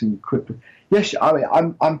 Atlantis, and Crypto. Yes, I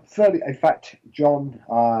mean, I'm fairly... In fact, John...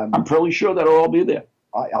 I'm fairly sure that'll all be there.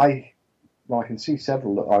 I can see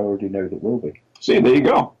several that I already know that will be. See, there you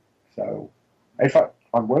go. So, in fact,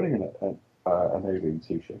 I'm wearing an Alien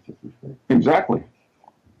t-shirt. Exactly.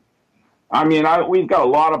 I mean, we've got a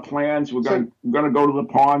lot of plans. We're going to go to the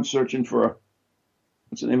pond searching for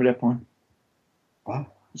what's the name of that pond? What?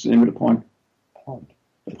 What's the name of the pond? Pond.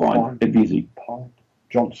 The pond. At VZ. Pond.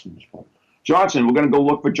 Johnson's pond. Johnson. We're going to go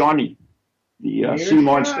look for Johnny, the sea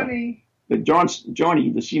monster. Johnny. Johnny,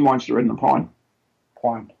 the sea monster in the pond.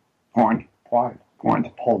 Pond. Pond. Pond. Pond.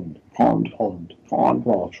 Pond. Pond. Pond. Pond.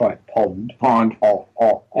 Well, I'll try it. Pond. Pond.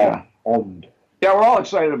 Yeah. Pond. Yeah, we're all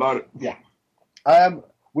excited about it. Yeah.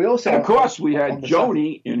 We also, and of course, we on had the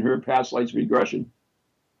Joni in her past lives regression.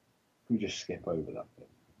 We just skip over that bit.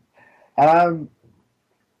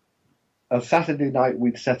 On Saturday night,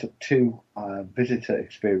 we'd set up two visitor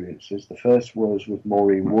experiences. The first was with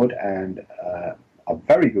Maureen Wood and a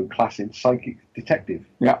very good class in psychic detective.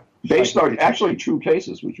 Yeah, based on actually true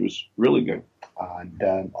cases, which was really good.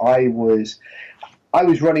 And I was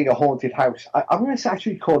running a haunted house. I'm going to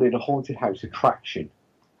actually call it a haunted house attraction.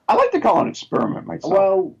 I like to call it an experiment myself.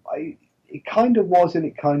 Well, it kind of was and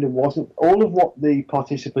it kind of wasn't. All of what the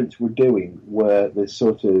participants were doing were the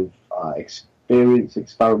sort of experiments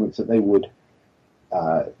that they would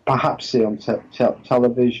perhaps see on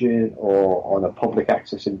television or on a public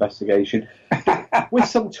access investigation, with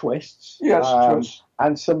some twists. Yes, twists.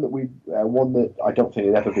 And some that one that I don't think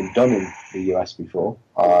had ever been done in the US before.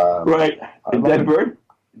 Right, the dead bird.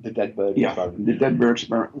 The dead bird experiment. The dead bird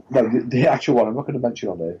experiment. No, the actual one I'm not going to mention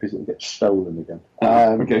on there because it'll get stolen again.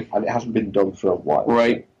 Okay. And it hasn't been done for a while.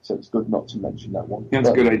 Right. So it's good not to mention that one. That's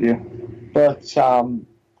a good idea. But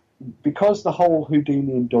because the whole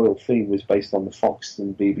Houdini and Doyle theme was based on the Fox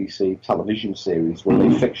and BBC television series where they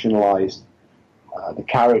fictionalised the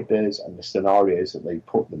characters and the scenarios that they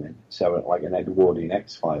put them in, so like an Edwardian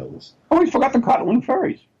X-Files. Oh, we forgot the Cottingley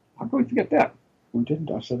Fairies. How could we forget that? We didn't.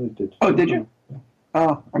 I said it did. Oh, did you? Yeah.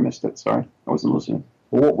 Oh, I missed it. Sorry, I wasn't listening.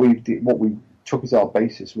 Well, what we took as our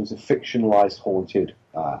basis was a fictionalised haunted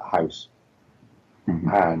house. Mm-hmm.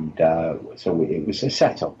 And so it was a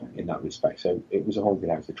setup in that respect. So it was a haunted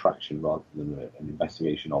house attraction rather than an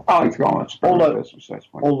investigation of. Oh, it's gone.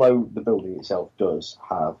 Although the building itself does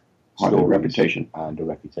have a reputation and a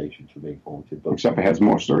reputation for being haunted, but except it has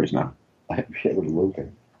more stories now. Yeah, it will do,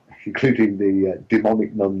 including the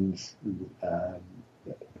demonic nuns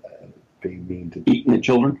being mean to eating the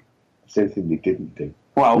children. Same thing they didn't do.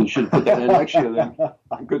 Well, we should put that in next year then.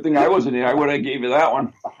 Good thing I wasn't here. I would have gave you that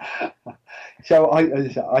one. So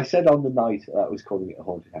I said on the night that I was calling it a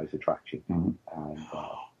haunted house attraction. Mm-hmm. And,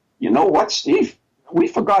 you know what, Steve? We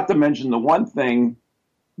forgot to mention the one thing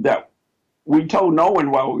that we told no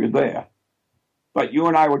one while we were there, but you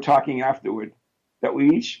and I were talking afterward, that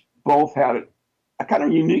we each both had a kind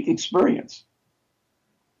of unique experience.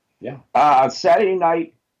 Yeah. Saturday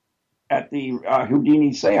night at the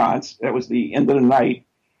Houdini seance, that was the end of the night,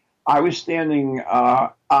 I was standing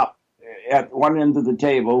up at one end of the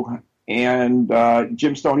table, and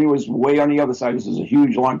Jim Stoney was way on the other side. This is a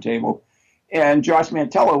huge, long table. And Josh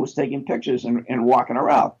Mantello was taking pictures and walking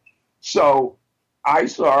around. So I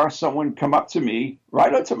saw someone come up to me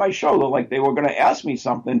right up to my shoulder like they were going to ask me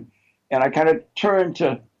something, and I kind of turned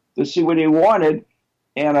to see what they wanted,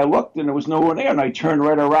 and I looked, and there was no one there, and I turned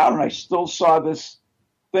right around, and I still saw this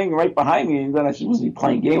thing right behind me, and then I said, was he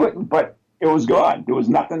playing game with me? But it was gone. There was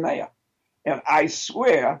nothing there. And I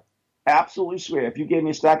swear, absolutely swear, if you gave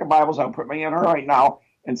me a stack of Bibles, I'll put my hand on it right now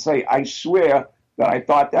and say, I swear that I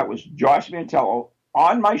thought that was Josh Mantello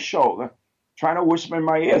on my shoulder, trying to whisper in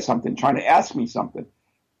my ear something, trying to ask me something.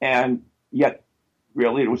 And yet,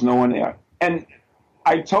 really, there was no one there. And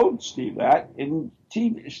I told Steve that. And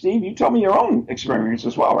Steve, you told me your own experience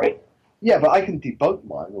as well, right? Yeah, but I can debunk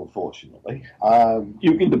mine, unfortunately.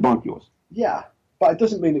 You can debunk yours. Yeah, but it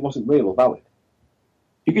doesn't mean it wasn't real or valid.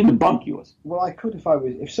 You can debunk yours. Well, I could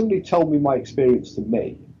if somebody told me my experience to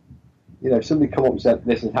me. If somebody come up and said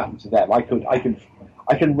this has happened to them, I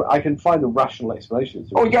can find a rational explanation.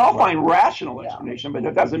 Oh, yeah, I'll find rational explanation, but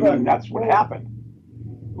that doesn't mean that's what happened.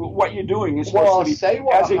 What you're doing is supposed to be,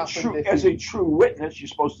 as a true witness, you're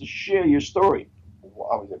supposed to share your story.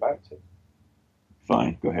 What I was about to.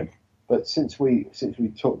 Fine, go ahead. But since we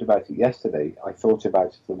talked about it yesterday, I thought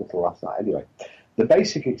about it a little last night. Anyway, the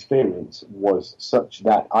basic experience was such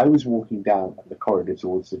that I was walking down the corridor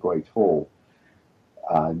towards the Great Hall,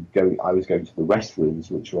 and I was going to the restrooms,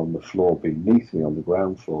 which are on the floor beneath me on the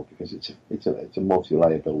ground floor, because it's a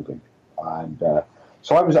multi-layer building, and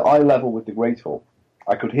so I was at eye level with the Great Hall.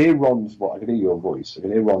 I could hear Ron's voice. I could hear your voice. I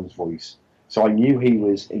could hear Ron's voice. So I knew he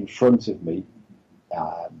was in front of me,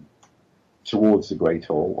 towards the Great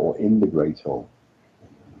Hall or in the Great Hall.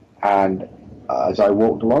 And as I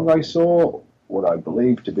walked along, I saw what I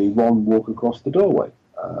believed to be Ron walk across the doorway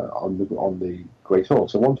on the Great Hall.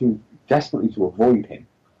 So wanting desperately to avoid him,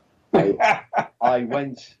 I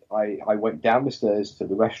went down the stairs to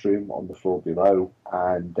the restroom on the floor below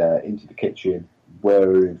and into the kitchen,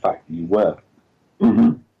 where in fact you were.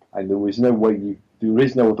 Mm-hmm. And there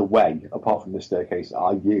is no other way apart from the staircase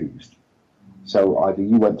I used. So either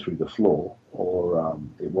you went through the floor or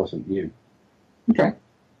it wasn't you. Okay.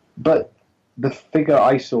 But the figure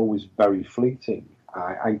I saw was very fleeting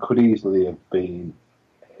and could easily have been,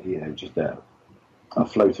 just a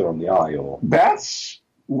floater on the eye. Or that's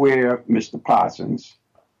where, Mr. Parsons,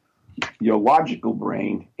 your logical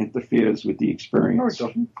brain interferes with the experience. No, it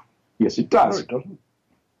doesn't. Yes, it does. No, it doesn't.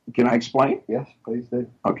 Can I explain? Yes, please do.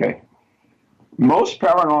 Okay. Most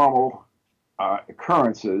paranormal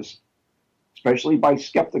occurrences, especially by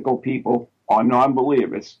skeptical people or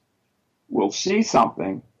non-believers, will see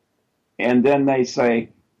something and then they say,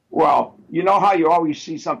 well, you know how you always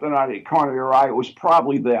see something out of the corner of your eye? It was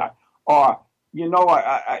probably that. Or,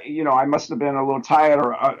 I must have been a little tired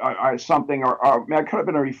or something, or it could have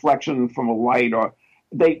been a reflection from a light, or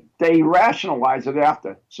they rationalize it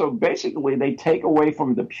after. So basically they take away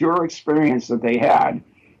from the pure experience that they had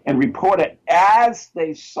and report it as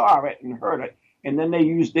they saw it and heard it. And then they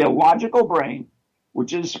use their logical brain,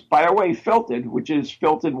 which is, by the way, filtered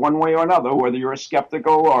one way or another, whether you're a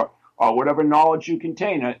skeptical or whatever knowledge you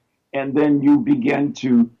contain it, and then you begin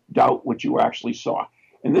to doubt what you actually saw.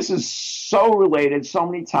 And this is so related so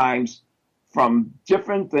many times from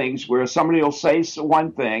different things where somebody will say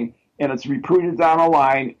one thing and it's repeated down the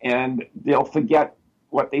line and they'll forget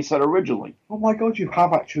what they said originally. Oh my God, you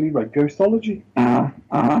have actually read Ghostology.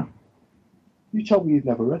 You told me you'd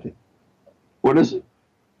never read it. What is it?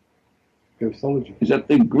 Ghostology. Is that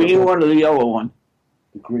the green one or the yellow one?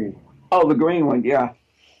 The green. Oh, the green one, yeah.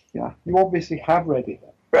 Yeah. You obviously have read it.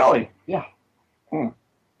 Really? Yeah.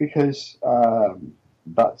 Because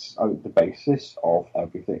that's the basis of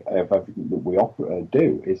everything that we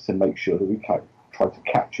do is to make sure that we try to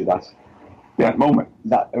capture that moment,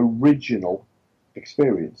 that original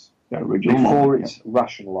experience, before moment, it's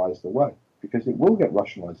rationalised away, because it will get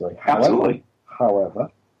rationalised away. Absolutely. However,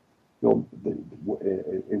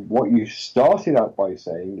 what you started out by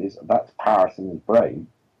saying is that's Parsons' brain,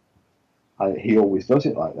 and he always does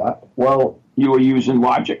it like that. Well, you were using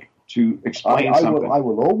logic to explain something. I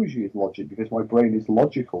will always use logic because my brain is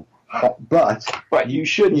logical. But you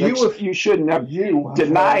shouldn't have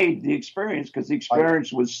denied the experience, because the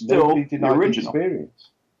experience was still the original.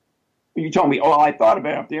 You told me, I thought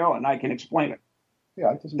about it there, and I can explain it.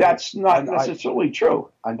 Yeah, that's not necessarily true.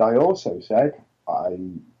 And I also said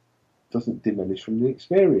doesn't diminish from the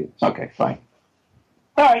experience. Okay, fine.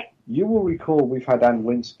 All right. You will recall we've had Anne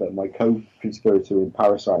Winsper, my co-conspirator in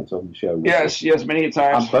Parasites, on the show. Yes, many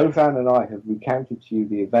times. And both Anne and I have recounted to you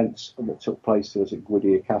the events that took place to us at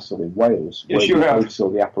Gwydir Castle in Wales, where we both saw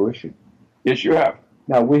the apparition. Yes, you have.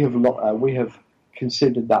 Now, we have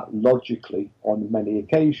considered that logically on many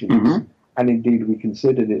occasions, and indeed we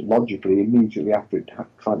considered it logically immediately after it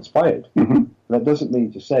transpired. That doesn't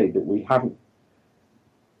mean to say that we haven't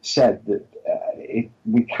said that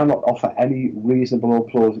we cannot offer any reasonable or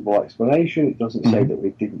plausible explanation. It doesn't say that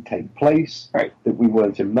it didn't take place, right, that we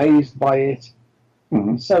weren't amazed by it.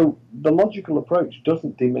 Mm-hmm. So the logical approach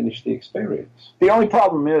doesn't diminish the experience. The only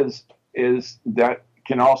problem is that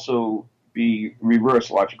can also be reverse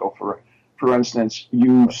logical. For instance,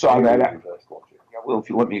 you saw that. Well, if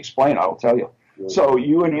you let me explain, I'll tell you. So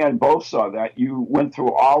you and Ann both saw that. You went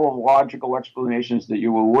through all the logical explanations that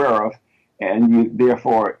you were aware of, and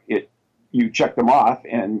you checked them off,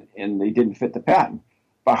 and they didn't fit the patent.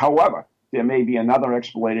 But however, there may be another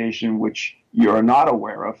explanation which you're not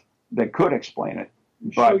aware of that could explain it.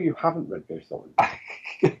 Sure, you haven't read Ghost Stories.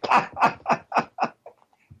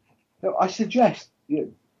 No, I suggest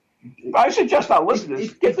our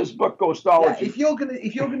listeners get this book, Ghostology. Yeah,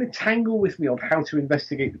 if you're gonna tangle with me on how to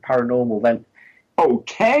investigate the paranormal, then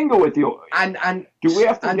tangle with you. And do we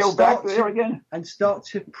have to go back there again and start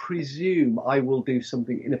to presume I will do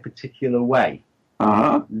something in a particular way?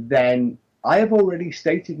 Then I have already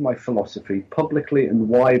stated my philosophy publicly and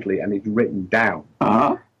widely, and it's written down.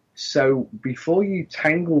 So before you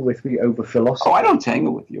tangle with me over philosophy, I don't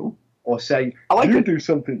tangle with you. Or say, you do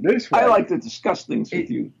something this way. I like to discuss things with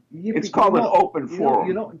you. It's called an open forum.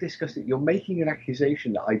 You're not discussing. You're making an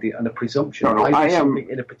accusation that I did and a presumption No, that I do something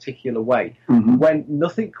in a particular way, when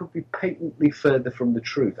nothing could be patently further from the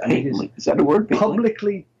truth. And patently. Is that a word?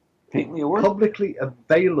 Patently a word? Publicly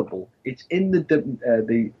available. It's in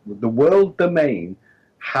the world domain.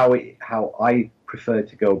 How I prefer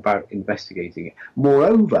to go about investigating it.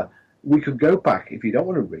 Moreover, we could go back, if you don't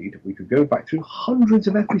want to read, we could go back through hundreds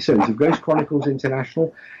of episodes of Ghost Chronicles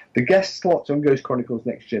International, the guest slots on Ghost Chronicles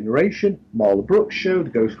Next Generation, Marla Brooks Show, the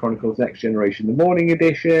Ghost Chronicles Next Generation, the Morning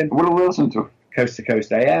Edition. What do we listen to? Coast to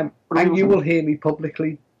Coast AM. And you will hear me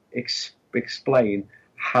publicly explain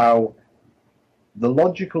how the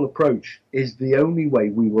logical approach is the only way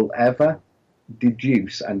we will ever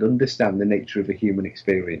deduce and understand the nature of a human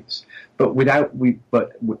experience. But with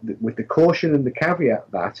the caution and the caveat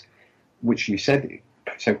that, which you said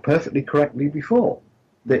so perfectly correctly before,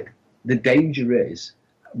 that the danger is,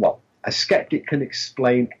 a skeptic can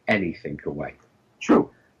explain anything away.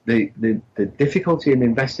 True. The difficulty an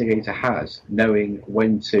investigator has knowing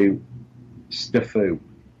when to staffu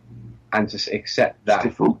and to accept that.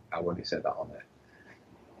 Staffu? I already said that on there.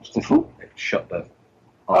 Staffu? Shut the.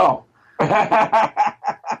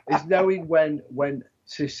 Is knowing when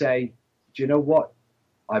to say, do you know what?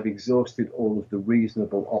 I've exhausted all of the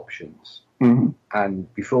reasonable options,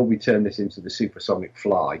 and before we turn this into the supersonic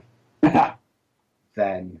fly,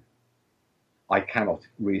 then I cannot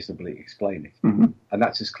reasonably explain it. And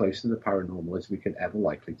that's as close to the paranormal as we can ever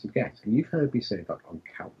likely to get. And you've heard me say that on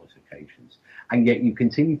countless occasions, and yet you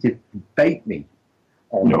continue to bait me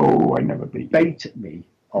on. No, I never bait me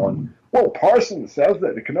on. Well, Parsons says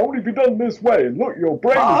that it can only be done this way, and look, your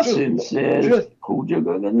brain Parsons says, just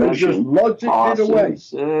logic it away.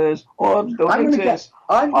 Says, orbs don't exist.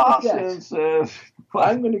 Parsons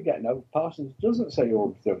doesn't say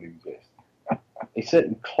orbs don't exist. A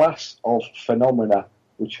certain class of phenomena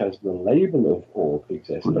which has the label of orb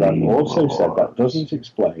exists, but I've also said that doesn't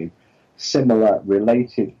explain similar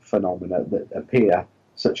related phenomena that appear,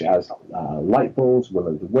 such as light bulbs,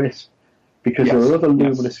 will-o'-the-wisp, because there are other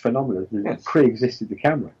luminous phenomena that pre-existed the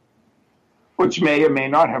camera. Which may or may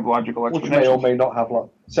not have logical explanations. Which may or may not have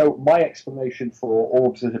So my explanation for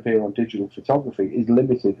orbs that appear on digital photography is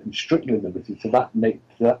limited and strictly limited to that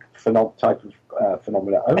type of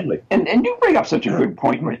phenomena only. And you bring up such a good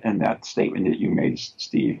point in that statement that you made,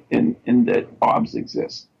 Steve, in that orbs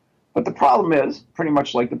exist. But the problem is, pretty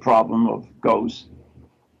much like the problem of ghosts,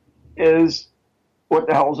 is what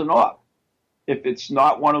the hell is an orb? If it's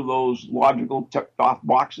not one of those logical checked off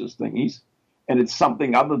boxes thingies, and it's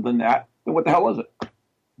something other than that, then what the hell is it?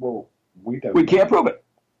 Well, we can't prove it.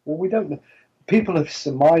 Well, we don't know. People have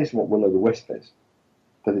surmised what will-o'-the-wisp is.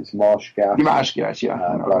 That it's marsh gas. Marsh gas, yeah.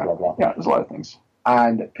 Blah, blah, blah. Yeah, there's a lot of things.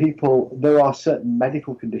 And there are certain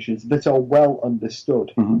medical conditions that are well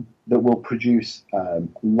understood that will produce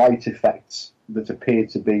light effects that appear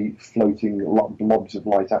to be floating blobs of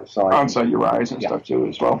light outside your eyes and stuff too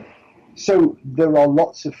as well. So there are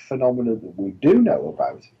lots of phenomena that we do know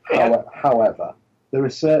about. However, there are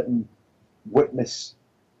certain witness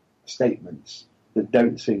statements that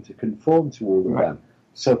don't seem to conform to all of them.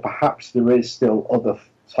 So perhaps there is still other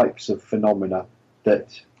types of phenomena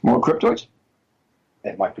that... More cryptoids?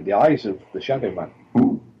 It might be the eyes of the Shadow Man.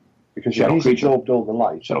 Ooh. Because if he's absorbed all the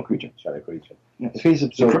light... Shadow creature. Yes. If he's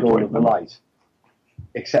absorbed all of the light,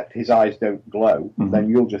 except his eyes don't glow, then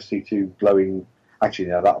you'll just see two glowing... Actually,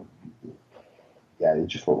 no, Yeah, it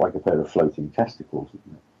just looked like a pair of floating testicles,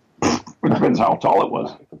 didn't it? It depends how tall it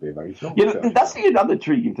was. It could be a very tall. That's the other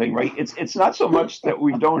intriguing thing, right? It's not so much that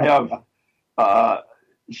we don't have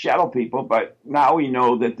shadow people, but now we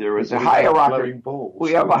know that there is a hierarchy.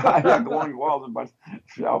 We have a hierarchy glowing walls,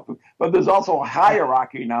 but there's also a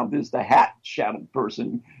hierarchy now. There's the hat shadowed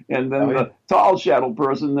person, and then the tall shadowed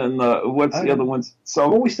person, and the other ones.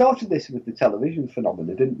 So we started this with the television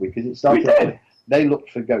phenomena, didn't we? Because it started. They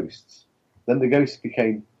looked for ghosts. Then the ghosts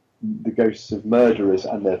became the ghosts of murderers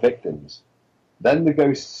and their victims. Then the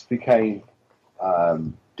ghosts became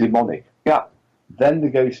demonic. Yeah. Then the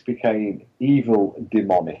ghosts became evil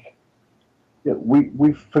demonic. Yeah,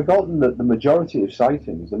 we've forgotten that the majority of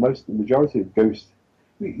sightings, the majority of ghosts.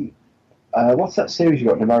 What's that series you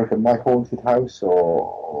got in America? My Haunted House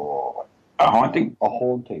or A Haunting? A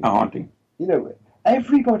Haunting. A Haunting. You know,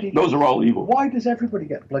 everybody. Those are all evil. Why does everybody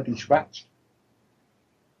get bloody scratched?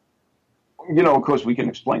 You know, of course, we can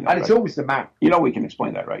explain that. And it's always the man. You know, we can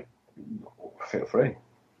explain that, right? Feel free.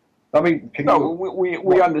 I mean,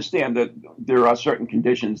 we understand that there are certain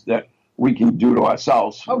conditions that we can do to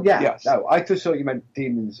ourselves. Oh, yeah. Yes. No, I just thought you meant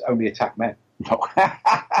demons only attack men. No.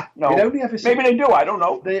 No. Maybe they do. I don't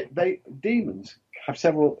know. Demons have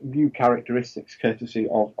several new characteristics courtesy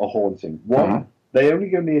of a haunting. One, they only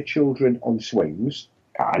go near children on swings.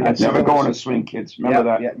 Never go on a swing, kids. Remember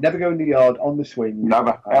that. Yeah, never go in the yard on the swing.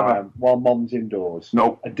 Never, ever. While mom's indoors.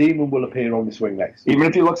 Nope. A demon will appear on the swing next to you. Even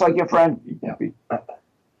if he looks like your friend. You can't be.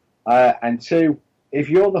 And two, if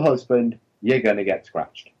you're the husband, you're going to get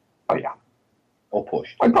scratched. Oh, yeah. Or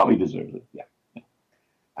pushed. I probably deserve it. Yeah.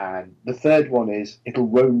 And the third one is, it'll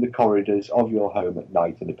roam the corridors of your home at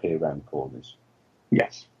night and appear around corners.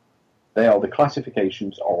 Yes. They are the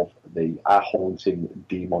classifications of the haunting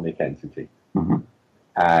demonic entity. Mm-hmm.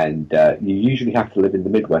 And you usually have to live in the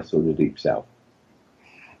Midwest or the Deep South.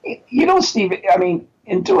 You know, Steve, I mean,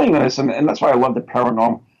 in doing this, and that's why I love the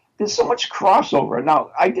paranormal, there's so much crossover.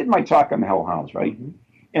 Now, I did my talk on hellhounds, right?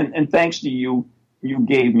 Mm-hmm. And thanks to you, you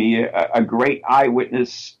gave me a great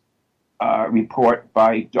eyewitness report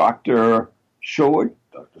by Dr. Sherwood.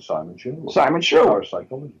 Dr. Simon Sherwood. Simon Sherwood.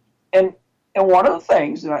 Parapsychology. And one of the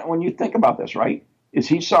things, when you think about this, right, is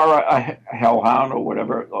he saw a hellhound or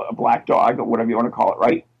whatever, a black dog or whatever you want to call it,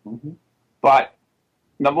 right? Mm-hmm. But,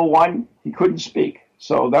 number one, he couldn't speak.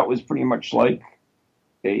 So that was pretty much like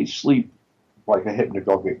a sleep. Like a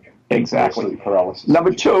hypnagogic. Exactly. Sleep paralysis.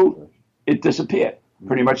 Number two, it disappeared. Mm-hmm.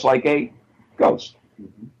 Pretty much like a ghost.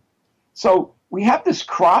 Mm-hmm. So we have this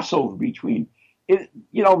crossover between,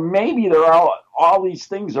 maybe there are all these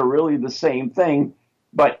things are really the same thing,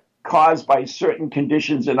 but caused by certain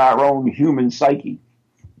conditions in our own human psyche.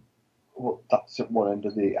 Well, that's at one end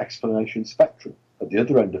of the explanation spectrum. At the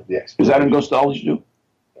other end of the explanation... Is that in ghostology too?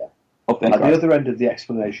 Yeah. Oh, thank God. The other end of the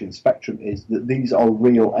explanation spectrum is that these are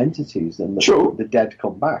real entities and that the dead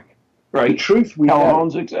come back. Right. The truth we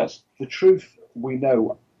hellhounds exist. The truth we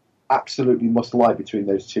know absolutely must lie between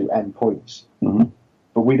those two end points. Mm-hmm.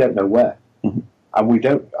 But we don't know where. Mm-hmm.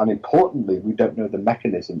 And importantly, we don't know the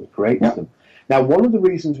mechanism that creates them. Now, one of the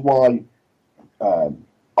reasons why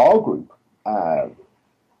our group,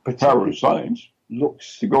 Terror Science,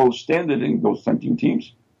 looks to go standard in ghost hunting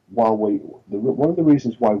teams, one of the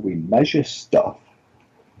reasons why we measure stuff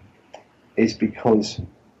is because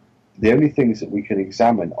the only things that we can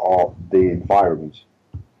examine are the environment.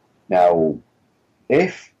 Now,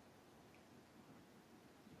 if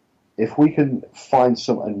we can find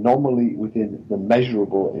some anomaly within the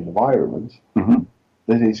measurable environment, mm-hmm.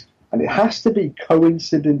 that is, and it has to be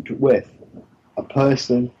coincident with a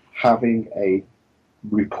person having a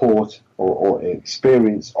report or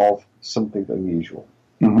experience of something unusual.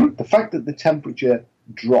 Mm-hmm. The fact that the temperature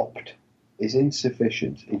dropped is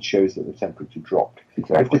insufficient. It shows that the temperature dropped.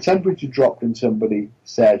 Exactly. If the temperature dropped and somebody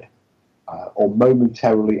said, or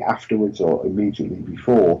momentarily afterwards or immediately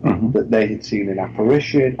before, mm-hmm. that they had seen an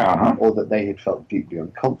apparition, uh-huh. or that they had felt deeply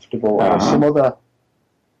uncomfortable, or some other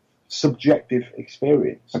subjective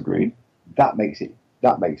experience. Agreed. That makes it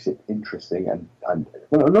interesting and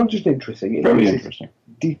well, not just interesting. Very interesting.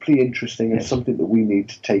 Deeply interesting and something that we need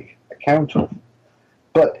to take account of.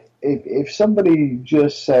 But if somebody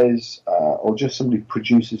just says, or just somebody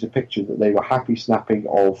produces a picture that they were happy snapping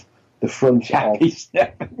of the front happy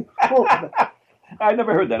snapping. Well, I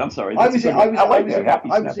never heard that. I'm sorry. I was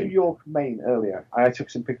in York, Maine earlier. I took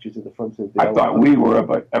some pictures of the front of the. I thought we were,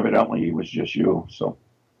 but evidently it was just you. So.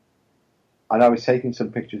 And I was taking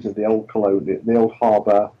some pictures of the old colonial, the old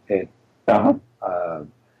harbour inn. Uh-huh.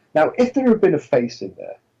 Now, if there had been a face in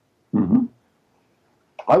there, mm-hmm.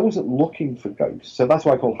 I wasn't looking for ghosts, so that's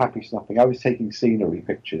why I call happy snapping. I was taking scenery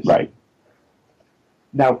pictures. Right.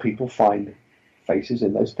 Now people find faces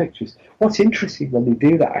in those pictures. What's interesting when they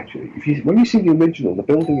do that, actually, when you see the original, the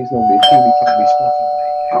building is normally a teeny tiny spot on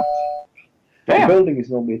the house. The building is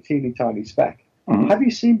normally a teeny tiny speck. Mm-hmm. Have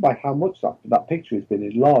you seen by how much that picture has been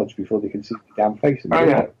enlarged before they can see the damn face?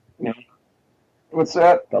 Yeah. What's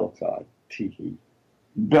that? Beltime. Teehee.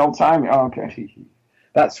 Beltime? Oh, okay. Teehee.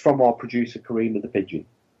 That's from our producer, Karina the Pigeon.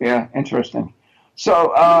 Yeah, interesting.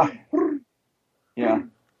 So, yeah.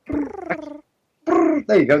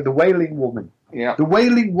 There you go, the Wailing Woman. Yeah. The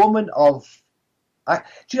Wailing Woman of...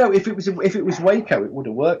 do you know, if it was Waco, it would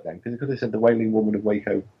have worked then, because it could have said the Wailing Woman of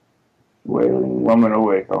Waco. Wailing Woman of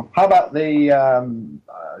Waco. How about the...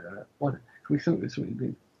 what? Can we think this?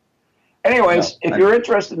 Anyways, if you're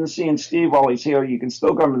interested in seeing Steve while he's here, you can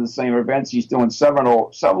still come to the same events. He's doing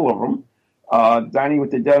several of them. Dining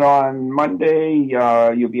with the Dead on Monday.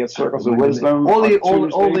 You'll be at Circles of Wisdom. All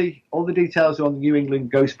the details are on the New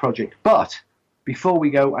England Ghost Project. But before we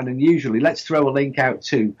go, and unusually, let's throw a link out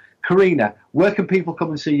to Karina. Where can people come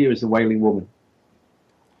and see you as the Wailing Woman?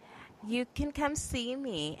 You can come see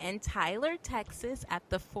me in Tyler, Texas at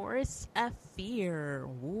the Forest of Fear.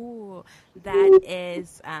 Ooh, that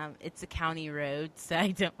is, it's a county road, so I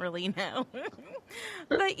don't really know.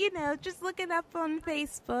 But, just look it up on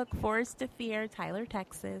Facebook, Forest of Fear, Tyler,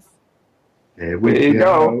 Texas. There you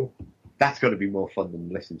go. That's got to be more fun than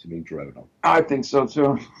listening to me drone on. I think so,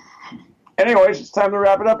 too. Anyways, it's time to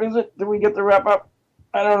wrap it up, is it? Did we get the wrap up?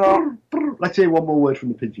 I don't know. Let's hear one more word from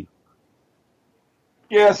the pigeon.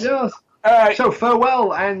 Yes. All right. So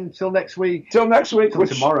farewell and till next week. Till next week. Till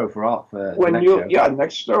tomorrow for next show.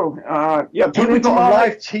 Next show. Tune in we've got tomorrow. A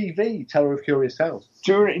live TV, Teller of Curious Tales.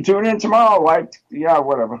 Tune in tomorrow.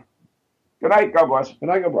 Whatever. Good night. God bless. Good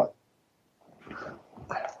night. God bless.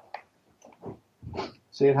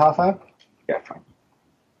 See you in half hour? Yeah, fine.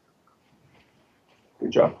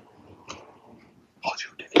 Good job. Oh,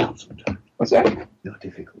 you're difficult sometimes. What's that? You're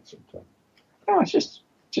difficult sometimes. No, it's just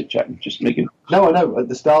chit-chatting. Just making... No, I know. At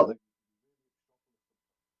the start...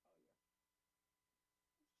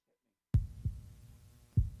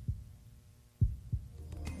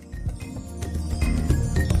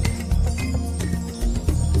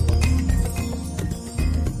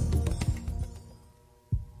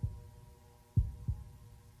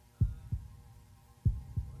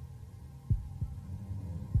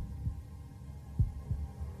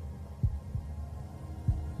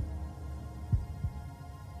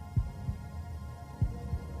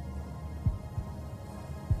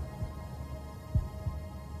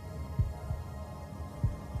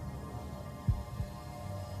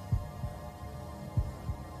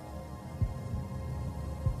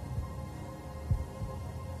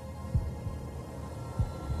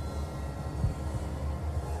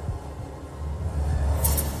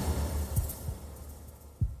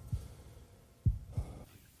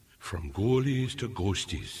 From ghoulies to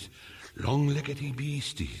ghosties, long-leggedy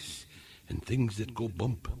beasties, and things that go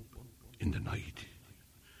bump in the night.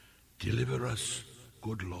 Deliver us,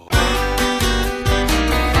 good Lord.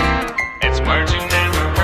 It's merging